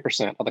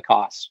 40% of the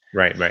cost.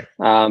 Right.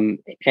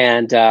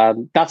 And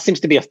that seems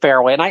to be a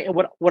fair way. And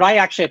what I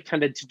actually have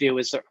tended to do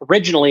is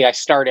originally I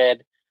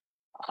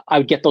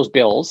would get those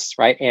bills,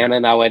 right? And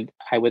then I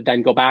would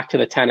then go back to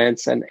the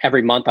tenants, and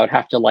every month I would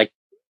have to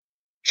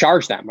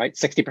charge them, right?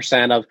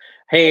 60% of,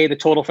 hey, the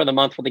total for the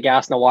month for the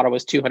gas and the water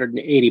was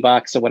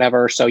 $280 or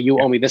whatever. So you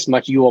owe me this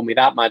much, you owe me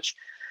that much.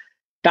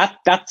 That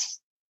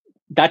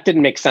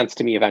didn't make sense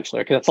to me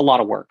eventually, because that's a lot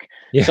of work.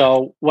 Yeah.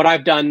 So what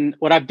I've done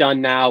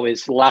now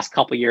is the last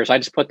couple of years, I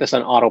just put this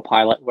on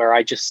autopilot, where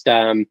I just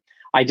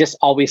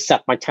always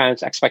set my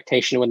tenants'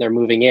 expectation when they're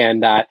moving in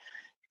that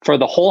for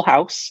the whole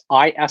house,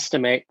 I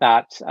estimate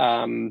that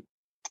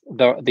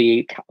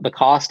the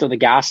cost of the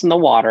gas and the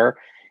water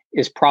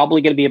is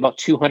probably going to be about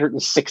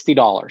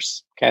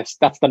 $260. Okay,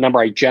 that's the number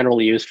I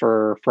generally use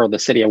for the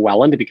city of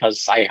Welland,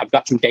 because I have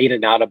got some data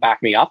now to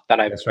back me up that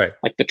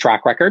like the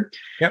track record.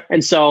 Yep.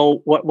 And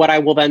so what I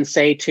will then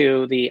say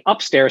to the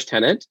upstairs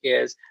tenant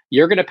is,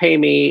 you're going to pay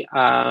me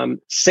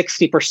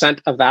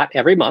 60% of that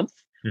every month.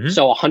 Mm-hmm.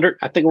 So 100,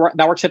 I think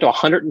that works out to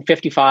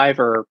 155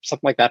 or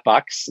something like that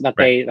bucks that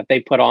they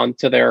put on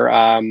to their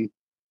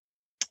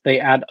they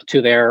add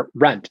to their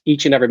rent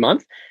each and every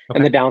month. Okay.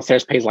 And the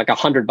downstairs pays like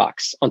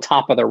 $100 on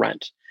top of their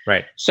rent.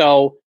 Right.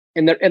 So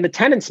in the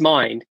tenant's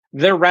mind,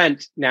 their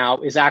rent now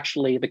is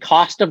actually the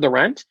cost of the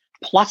rent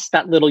plus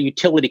that little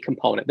utility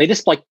component. They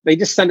just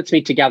send it to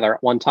me together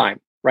at one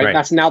time, right?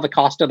 That's now the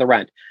cost of the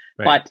rent.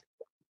 Right.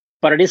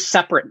 But it is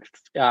separate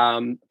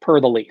per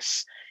the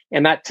lease.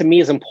 And that to me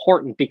is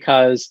important,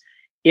 because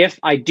if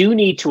I do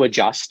need to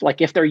adjust,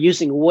 like if they're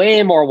using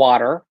way more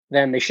water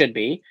than they should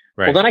be,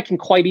 well, then I can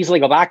quite easily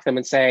go back to them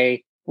and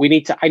say,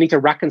 I need to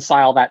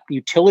reconcile that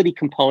utility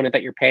component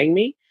that you're paying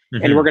me.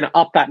 And we're going to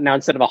up that now.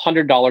 Instead of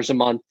 $100 a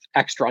month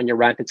extra on your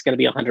rent, it's going to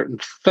be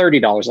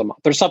 $130 a month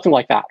or something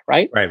like that.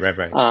 Right.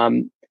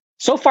 Right.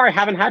 So far, I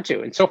haven't had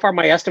to. And so far,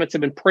 my estimates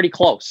have been pretty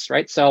close.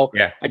 Right. So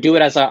I do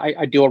it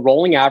I do a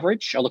rolling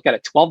average. I look at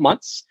it 12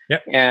 months.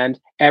 And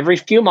every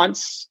few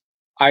months,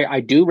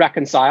 I do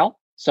reconcile.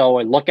 So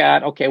I look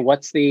at, okay,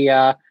 what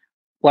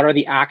are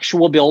the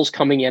actual bills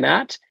coming in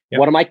at?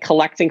 What am I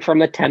collecting from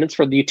the tenants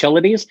for the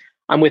utilities?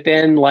 I'm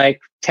within like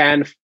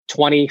 10,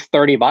 20,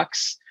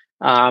 $30.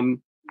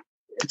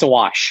 It's a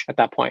wash at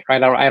that point,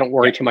 right? I don't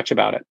worry too much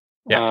about it.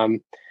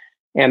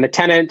 And the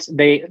tenant,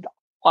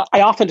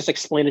 I often just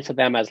explain it to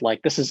them as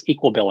like, this is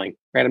equal billing,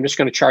 right? I'm just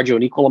going to charge you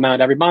an equal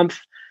amount every month.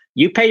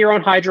 You pay your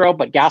own hydro,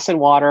 but gas and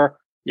water,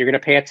 you're going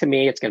to pay it to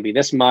me. It's going to be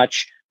this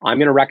much. I'm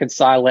going to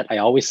reconcile it. I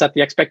always set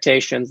the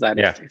expectations that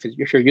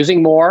if you're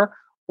using more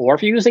or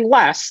if you're using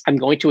less, I'm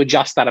going to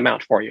adjust that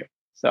amount for you.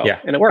 So,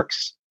 and it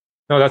works.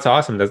 No, that's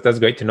awesome. That's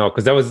great to know,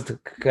 because that was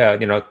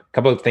a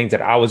couple of things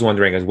that I was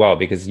wondering as well,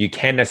 because you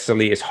can't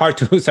necessarily, it's hard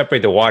to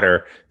separate the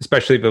water,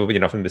 especially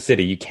from the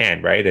city. You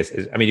can, right?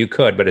 I mean, you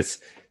could, but it's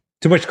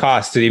too much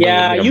cost to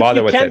even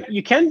bother with it.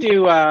 You can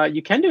do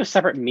a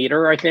separate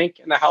meter, I think,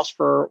 in the house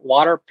for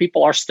water.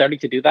 People are starting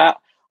to do that.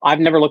 I've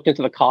never looked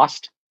into the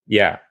cost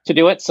to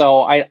do it,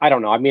 so I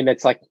don't know. I mean,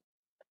 it's like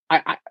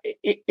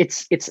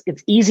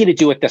it's easy to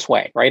do it this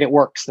way, right? It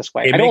works this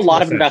way. I know a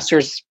lot of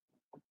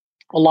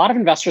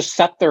investors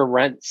set their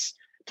rents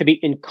to be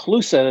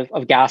inclusive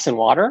of gas and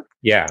water.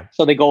 Yeah.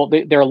 So they're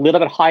a little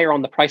bit higher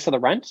on the price of the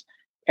rent,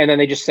 and then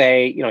they just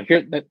say,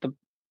 here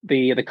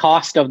the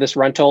cost of this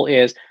rental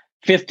is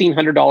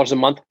 $1,500 a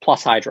month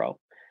plus hydro.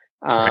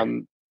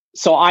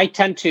 So I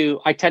tend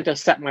to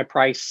set my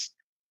price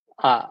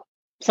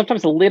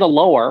sometimes a little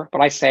lower, but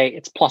I say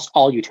it's plus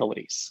all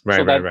utilities,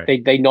 so that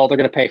they know they're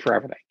going to pay for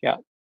everything. Yeah.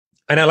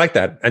 And I like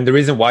that. And the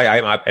reason why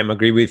I'm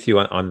agree with you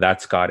on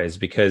that, Scott, is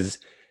because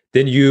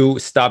then you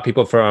stop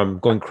people from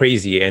going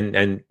crazy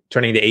and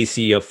turning the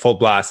AC a full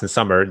blast in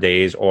summer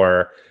days,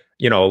 or,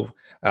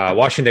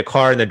 washing the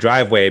car in the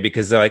driveway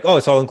because they're like, oh,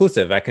 it's all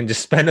inclusive. I can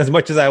just spend as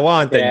much as I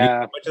want and use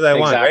as much as I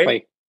want,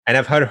 right? And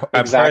I've heard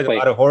a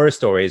lot of horror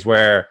stories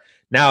where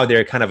now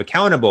they're kind of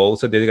accountable.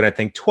 So they're going to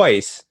think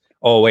twice.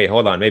 Oh, wait,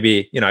 hold on.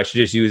 Maybe, I should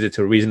just use it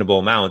to a reasonable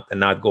amount and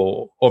not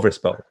go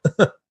overspill.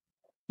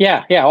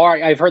 Yeah. Or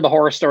I've heard the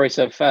horror stories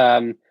of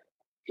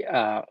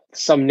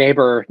some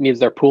neighbor needs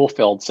their pool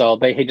filled, so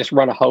they just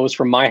run a hose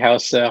from my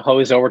house,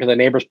 hose over to the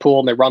neighbor's pool,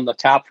 and they run the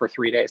tap for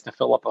 3 days to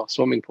fill up a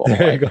swimming pool.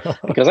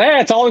 Because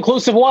it's all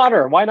inclusive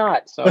water. Why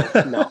not? So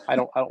no, I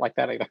don't like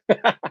that either.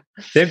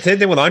 Same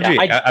thing with laundry.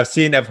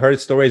 I've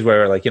heard stories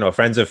where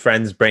friends of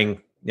friends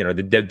bring,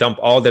 they dump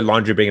all their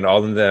laundry, bring it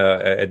all in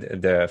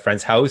the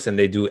friend's house, and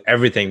they do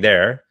everything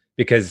there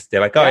because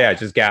they're like, it's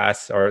just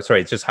gas,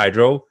 it's just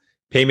hydro.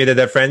 Pay me to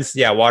their friends.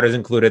 Yeah, water's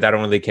included. I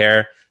don't really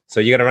care. So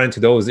you got to run into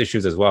those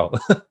issues as well.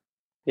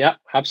 Yeah,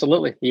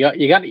 absolutely.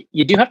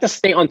 You do have to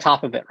stay on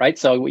top of it, right?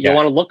 So you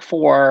want to look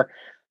for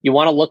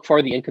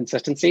the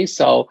inconsistencies.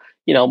 So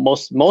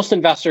most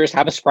investors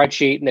have a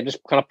spreadsheet and they just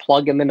kind of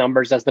plug in the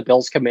numbers as the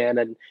bills come in,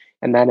 and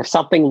then if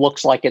something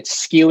looks like it's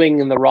skewing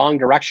in the wrong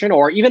direction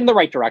or even the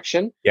right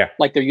direction,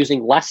 like they're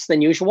using less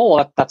than usual,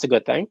 well, that's a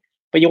good thing.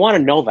 But you want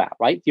to know that,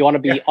 right? You want to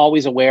be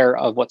always aware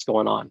of what's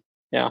going on.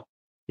 Yeah.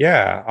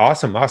 Yeah,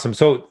 awesome.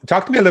 So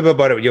talk to me a little bit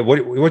about it.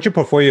 What's your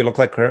portfolio look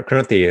like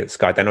currently,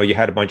 Scott? I know you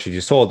had a bunch that you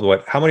sold.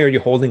 How many are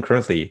you holding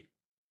currently?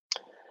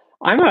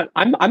 I'm not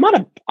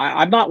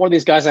one of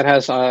these guys that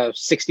has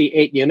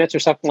 68 units or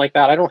something like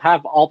that. I don't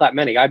have all that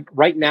many. I'm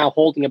right now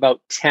holding about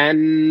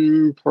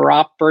 10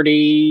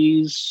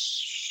 properties,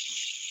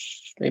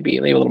 maybe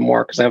a little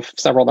more, because I have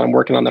several that I'm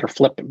working on that are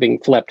being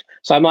flipped.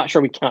 So I'm not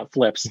sure we count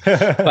flips,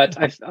 but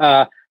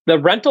the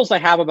rentals I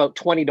have about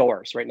 20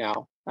 doors right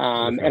now.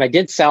 And I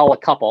did sell a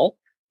couple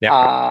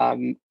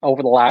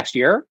over the last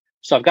year.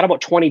 So I've got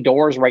about 20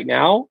 doors right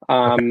now.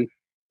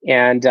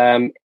 And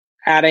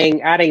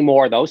adding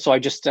more though. So I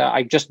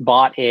just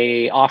bought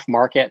a off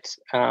market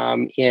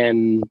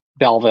in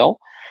Belleville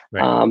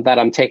that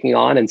I'm taking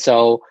on. And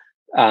so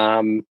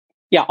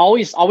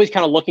always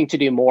kind of looking to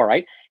do more,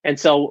 right? And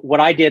so what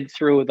I did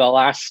through the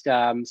last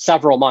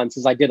several months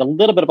is I did a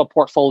little bit of a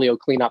portfolio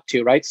cleanup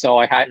too, right? So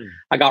I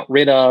got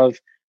rid of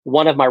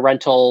one of my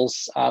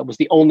rentals, was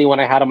the only one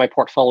I had on my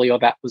portfolio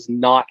that was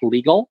not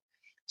legal.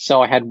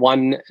 So I had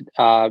one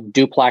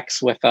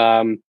duplex with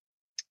a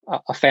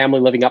family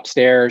living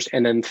upstairs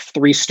and then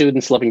 3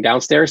 students living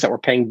downstairs that were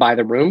paying by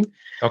the room.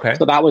 Okay.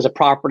 So that was a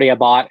property I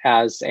bought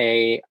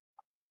I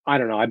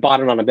bought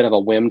it on a bit of a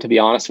whim, to be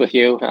honest with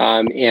you.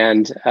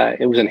 And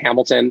it was in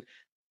Hamilton,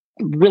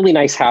 really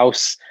nice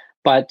house,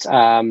 but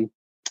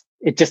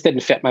it just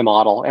didn't fit my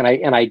model. And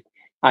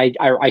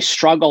I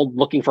struggled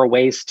looking for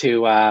ways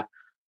to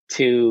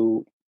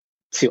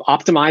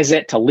optimize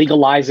it, to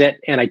legalize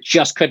it, and I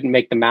just couldn't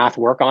make the math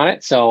work on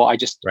it. So I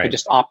just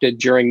opted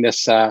during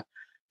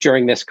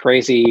this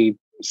crazy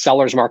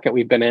seller's market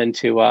we've been in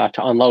to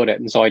unload it,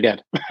 and so I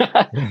did.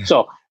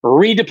 So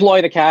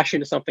redeploy the cash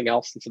into something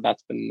else, and so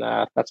that's been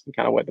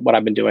kind of what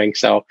I've been doing.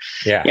 So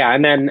yeah,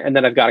 and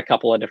then I've got a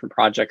couple of different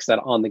projects that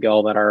on the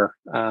go that are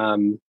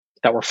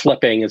that we're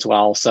flipping as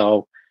well.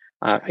 So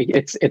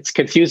it's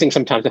confusing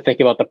sometimes to think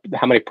about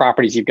how many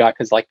properties you've got,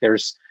 because like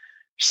there's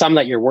some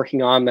that you're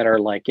working on that are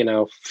like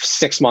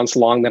 6 months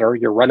long that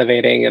you're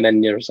renovating, and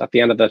then at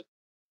the end of the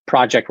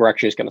project we're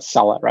actually just going to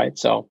sell it, right?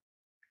 So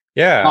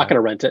I'm not going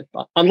to rent it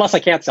unless I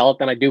can't sell it.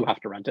 Then I do have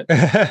to rent it.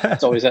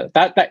 It's always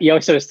that you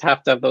always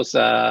have to have those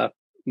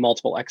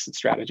multiple exit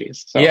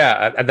strategies. So.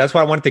 Yeah, that's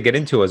what I wanted to get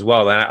into as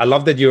well. And I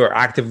love that you're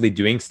actively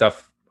doing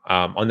stuff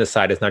on the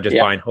side. It's not just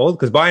buy and hold,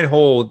 because buy and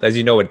hold, as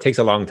you know, it takes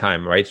a long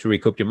time, right, to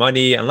recoup your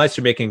money. Unless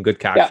you're making good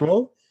cash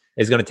flow,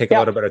 it's going to take a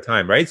little bit of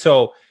time, right?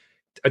 So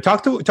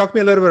talk to me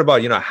a little bit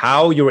about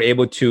how you were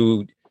able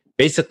to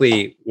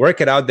basically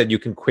work it out that you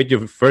can quit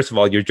first of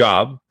all your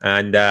job,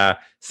 and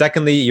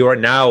secondly, you are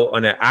now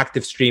on an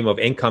active stream of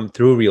income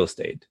through real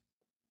estate.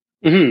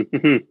 Mm-hmm,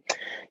 mm-hmm.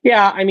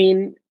 Yeah, I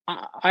mean,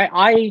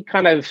 I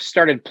kind of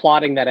started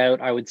plotting that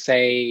out, I would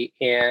say,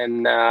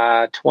 in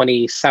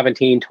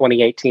 2017,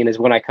 2018 is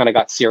when I kind of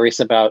got serious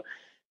about,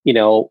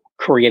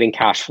 creating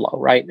cash flow,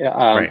 right?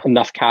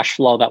 Enough cash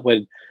flow that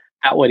would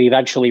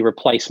eventually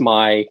replace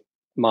my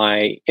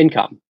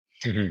income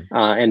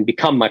and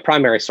become my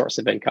primary source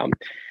of income.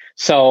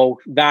 So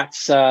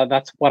that's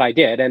what I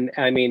did. And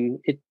I mean,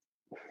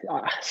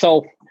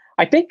 so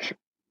I think,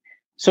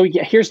 so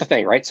yeah, here's the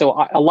thing, right?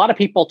 So a lot of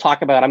people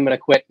talk about, I'm going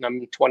to quit and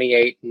I'm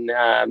 28 and,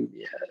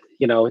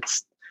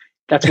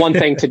 that's one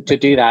thing to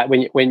do that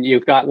when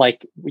you've got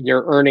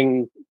you're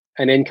earning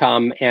an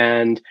income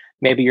and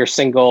maybe you're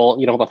single,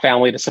 you don't have a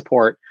family to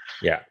support.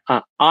 Yeah.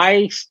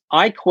 I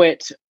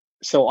quit.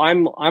 So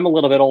I'm a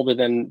little bit older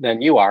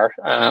than you are.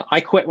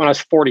 I quit when I was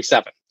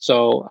 47.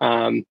 So,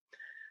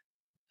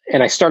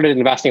 and I started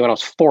investing when I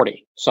was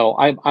 40. So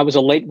I was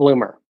a late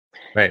bloomer.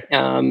 Right.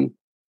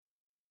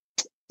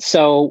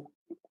 So,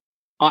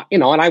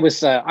 and I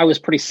was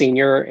pretty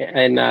senior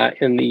in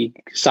the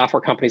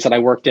software companies that I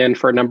worked in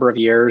for a number of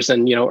years,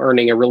 and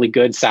earning a really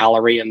good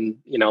salary and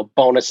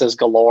bonuses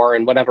galore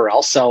and whatever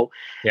else. So,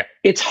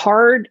 it's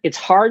hard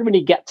when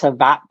you get to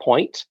that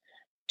point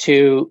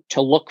to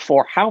look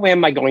for how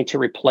am I going to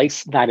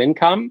replace that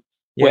income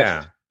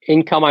with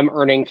income I'm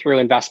earning through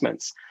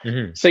investments.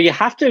 Mm-hmm. So you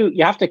have to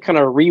kind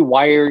of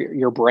rewire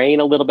your brain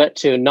a little bit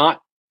to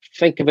not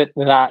think of it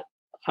that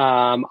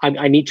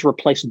I need to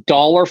replace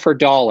dollar for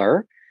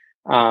dollar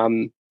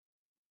in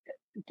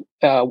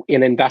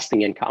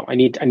investing income. I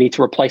need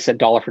to replace it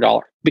dollar for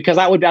dollar, because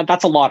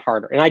that's a lot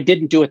harder. And I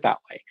didn't do it that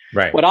way.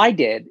 Right. What I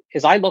did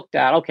is I looked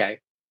at, okay,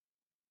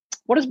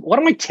 what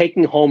am I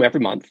taking home every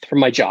month from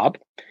my job?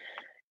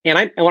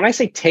 And when I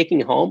say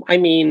taking home, I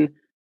mean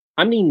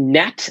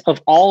net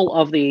of all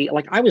of the,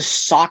 I was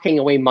socking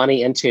away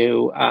money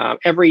into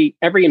every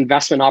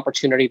investment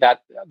opportunity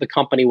that the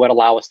company would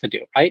allow us to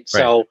do, right?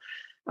 So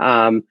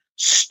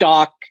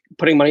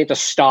putting money into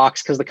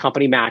stocks because the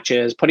company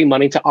matches, putting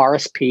money into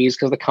RSPs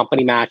because the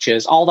company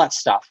matches, all that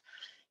stuff.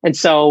 And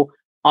so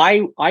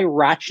I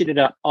ratcheted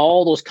up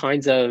all those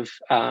kinds of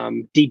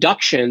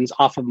deductions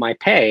off of my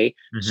pay,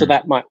 so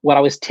that what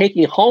I was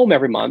taking home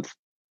every month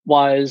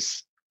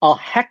was a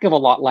heck of a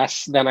lot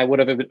less than I would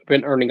have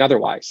been earning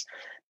otherwise.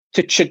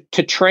 To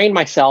train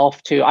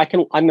myself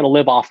I'm going to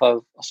live off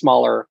of a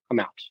smaller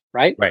amount,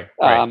 right? Right.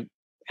 And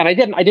I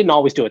didn't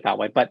always do it that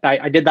way, but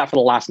I did that for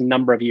the last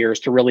number of years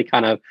to really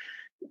kind of,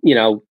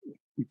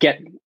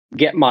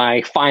 get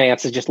my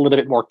finances just a little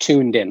bit more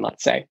tuned in,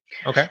 let's say.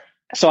 Okay.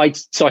 So I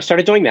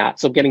started doing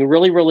that. So getting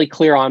really, really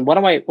clear on what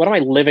am I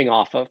living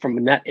off of from a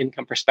net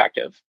income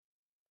perspective.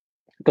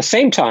 At the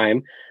same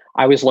time,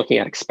 I was looking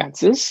at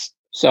expenses.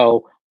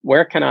 So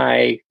where can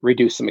I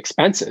reduce some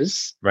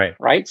expenses?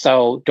 Right.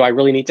 So do I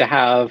really need to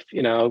have,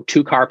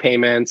 2 car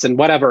payments and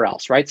whatever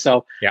else? Right.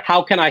 So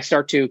how can I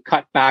start to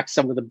cut back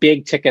some of the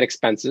big ticket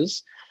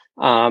expenses?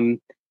 And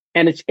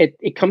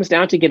it comes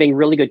down to getting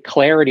really good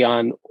clarity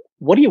on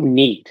what do you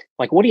need?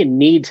 What do you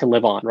need to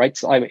live on? Right.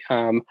 So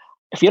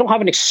if you don't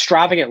have an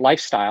extravagant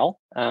lifestyle,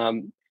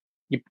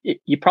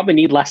 you probably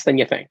need less than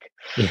you think.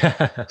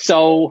 Yeah.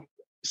 So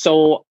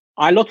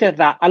I looked at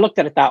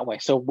it that way.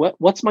 So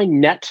what's my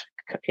net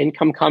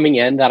income coming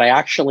in that I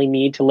actually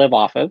need to live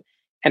off of,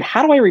 and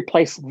how do I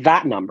replace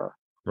that number?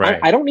 Right.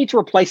 I don't need to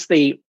replace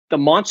the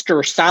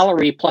monster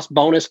salary plus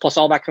bonus plus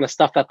all that kind of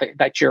stuff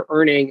that you're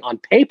earning on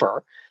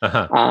paper,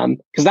 because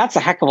that's a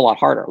heck of a lot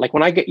harder. Like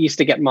when I used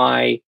to get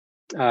my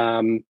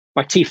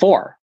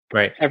T4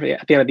 right at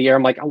the end of the year,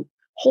 I'm like, oh,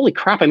 holy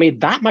crap, I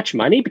made that much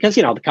money, because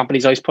the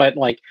companies always put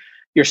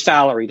your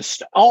salary,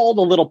 all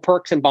the little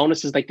perks and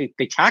bonuses they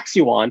tax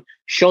you on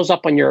shows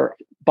up on your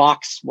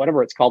box,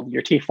 whatever it's called,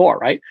 your T4,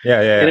 right?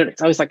 Yeah. And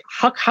I was like,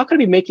 how could I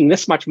be making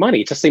this much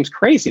money? It just seems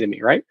crazy to me,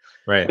 right?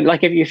 Right. But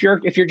if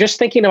you're just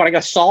thinking about I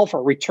got to solve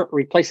for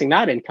replacing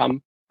that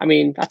income, I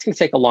mean, that's going to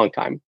take a long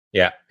time.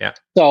 Yeah.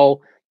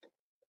 So,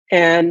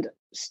 and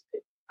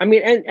I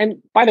mean, and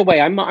by the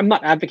way, I'm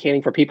not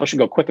advocating for people should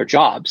go quit their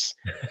jobs.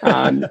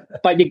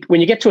 But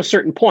when you get to a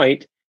certain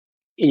point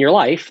in your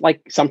life,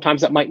 like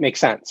sometimes that might make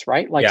sense,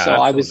 right? Like, Yeah, so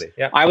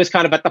absolutely. I was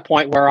kind of at the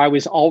point where I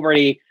was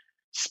already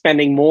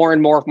spending more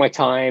and more of my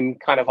time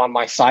kind of on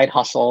my side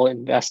hustle,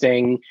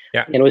 investing,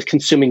 Yeah. and it was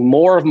consuming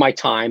more of my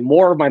time,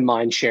 more of my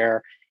mind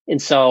share.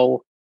 And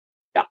so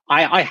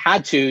I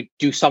had to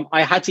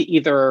I had to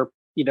either,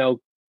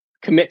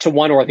 commit to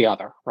one or the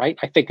other, right?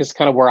 I think is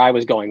kind of where I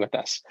was going with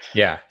this.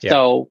 Yeah.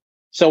 So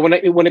when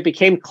it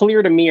became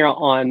clear to me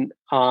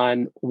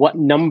on what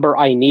number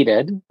I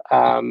needed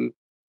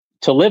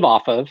to live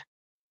off of,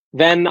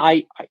 then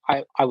I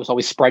was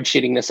always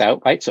spreadsheeting this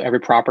out, right? So every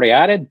property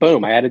I added,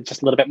 boom, I added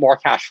just a little bit more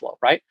cash flow,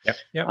 right?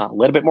 Yep. A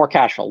little bit more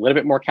cash flow, a little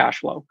bit more cash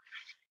flow.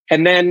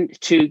 And then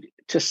to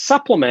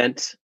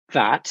supplement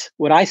that,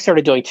 what I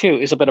started doing too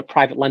is a bit of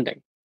private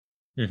lending.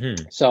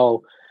 Mm-hmm.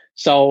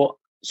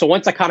 So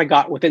once I kind of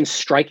got within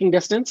striking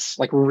distance,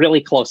 like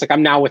really close, like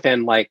I'm now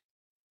within like,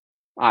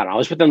 I don't know, I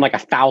was within like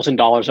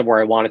 $1,000 of where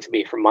I wanted to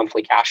be for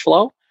monthly cash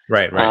flow.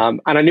 Right. And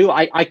I knew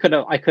I could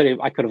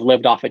have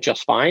lived off it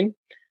just fine.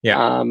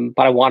 Yeah.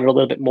 But I wanted a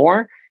little bit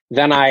more.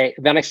 Then I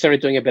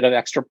started doing a bit of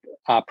extra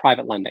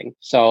private lending.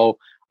 So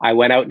I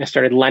went out and I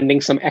started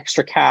lending some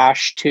extra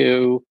cash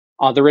to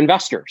other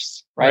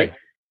investors, right?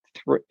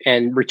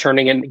 And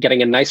returning and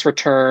getting a nice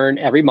return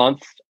every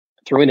month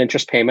through an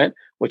interest payment,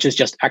 which is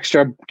just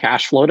extra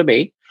cash flow to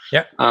me.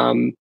 Yeah.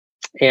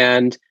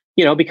 And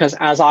because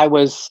as I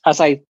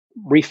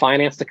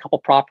refinanced a couple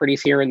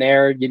properties here and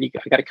there,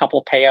 I got a couple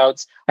of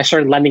payouts, I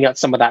started lending out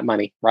some of that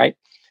money, right?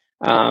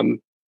 And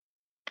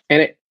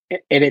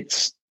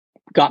it's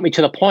got me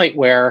to the point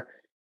where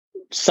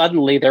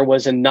suddenly there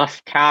was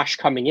enough cash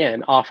coming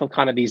in off of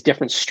kind of these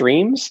different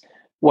streams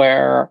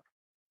where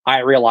I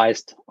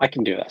realized I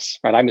can do this,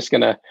 right? I'm just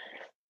gonna.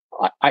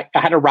 I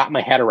had to wrap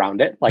my head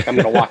around it. Like I'm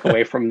going to walk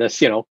away from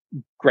this,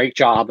 great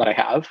job that I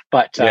have,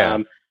 but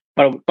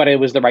it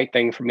was the right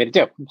thing for me to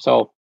do.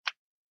 So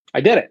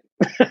I did it.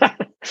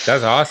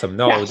 That's awesome.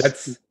 No,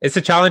 yes. It's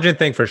a challenging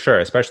thing for sure,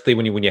 especially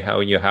when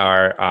you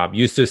are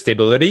used to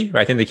stability.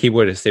 Right? I think the key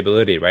word is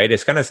stability, right?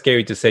 It's kind of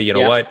scary to say, you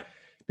know what,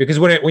 because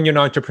when you're an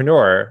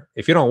entrepreneur,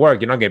 if you don't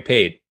work, you're not getting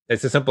paid.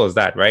 It's as simple as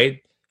that,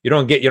 right? You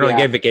don't get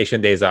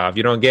vacation days off.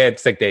 You don't get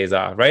sick days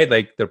off, right?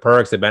 Like the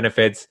perks, the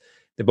benefits,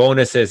 the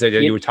bonuses that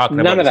you were talking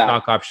about, the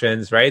stock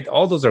options, right?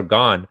 All those are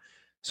gone.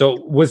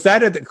 So was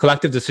that a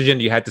collective decision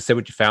you had to sit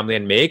with your family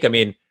and make? I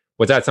mean,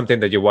 was that something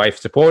that your wife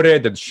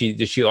supported? Is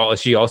she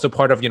also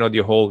part of,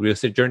 the whole real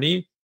estate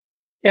journey?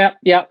 Yeah.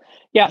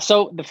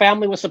 So the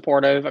family was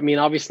supportive. I mean,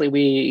 obviously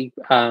we,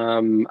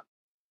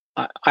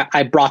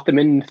 I brought them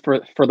in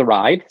for the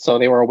ride. So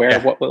they were aware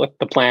of what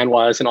the plan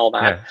was and all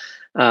that.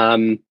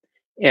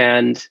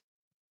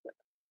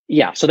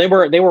 Yeah. So they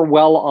were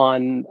well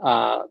on,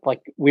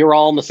 like we were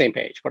all on the same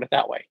page, put it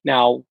that way.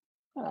 Now,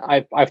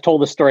 I've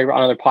told this story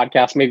on other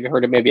podcasts. Maybe you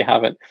heard it, maybe you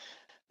haven't.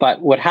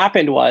 But what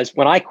happened was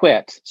when I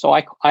quit, so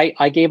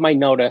I gave my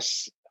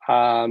notice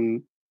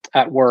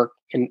at work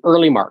in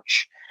early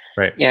March,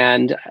 right,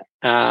 and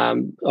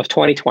of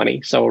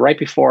 2020. So right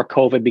before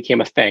COVID became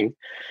a thing,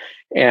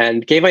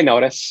 and gave my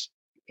notice.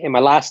 And my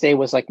last day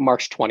was like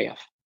March 20th.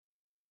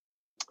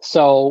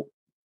 So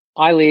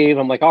I leave.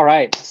 I'm like, all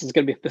right, this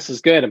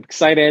is good. I'm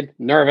excited,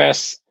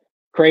 nervous,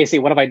 crazy.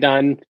 What have I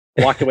done?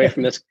 Walked away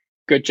from this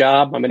good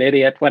job. I'm an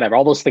idiot, whatever.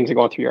 All those things are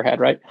going through your head,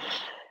 right?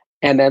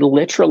 And then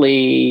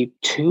literally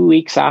 2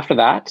 weeks after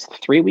that,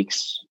 3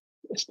 weeks,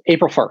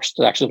 April 1st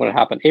is actually when it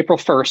happened. April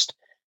 1st,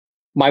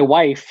 my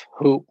wife,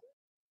 who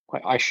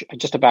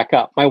just to back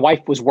up, my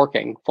wife was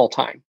working full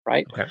time,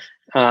 right? Okay.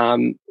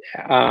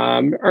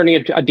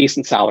 Earning a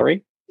decent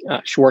salary.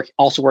 She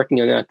also working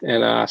in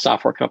a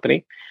software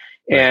company.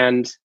 Right.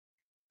 And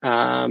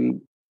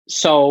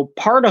so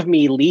part of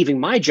me leaving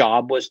my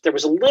job was there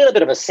was a little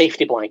bit of a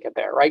safety blanket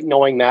there, right?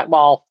 Knowing that,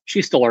 well,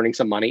 she's still earning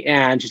some money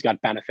and she's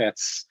got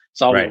benefits.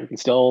 So we can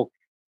still,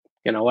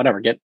 whatever,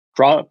 get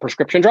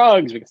prescription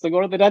drugs. We can still go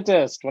to the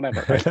dentist,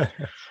 whatever. Right?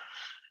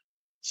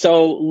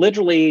 So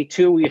literally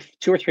 2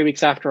 or 3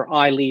 weeks after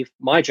I leave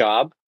my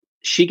job,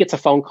 she gets a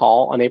phone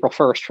call on April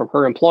 1st from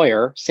her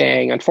employer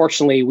saying,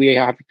 unfortunately, we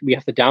have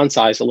to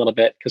downsize a little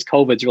bit because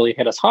COVID's really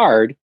hit us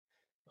hard.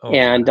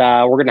 And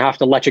we're going to have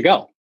to let you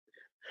go.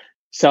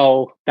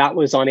 So that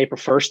was on April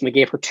 1st, and they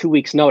gave her 2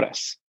 weeks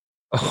notice.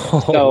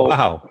 Oh,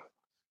 wow.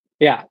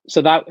 Yeah.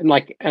 So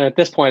and at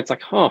this point, it's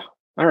like, all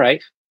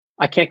right,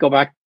 I can't go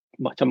back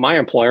to my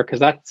employer because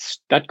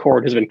that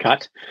cord has been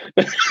cut.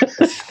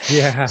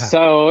 Yeah.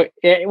 So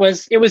it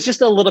was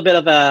just a little bit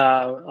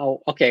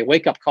of okay,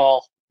 wake up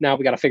call. Now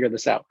we got to figure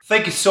this out.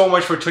 Thank you so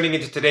much for tuning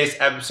into today's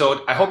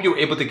episode. I hope you were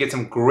able to get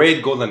some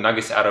great golden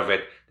nuggets out of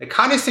it. The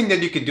kindest thing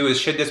that you could do is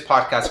share this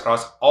podcast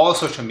across all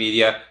social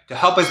media to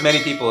help as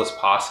many people as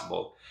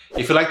possible.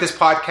 If you like this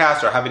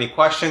podcast or have any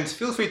questions,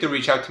 feel free to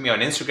reach out to me on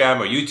Instagram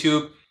or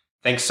YouTube.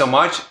 Thanks so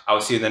much.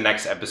 I'll see you in the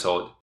next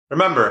episode.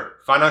 Remember,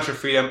 financial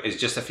freedom is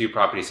just a few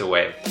properties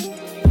away.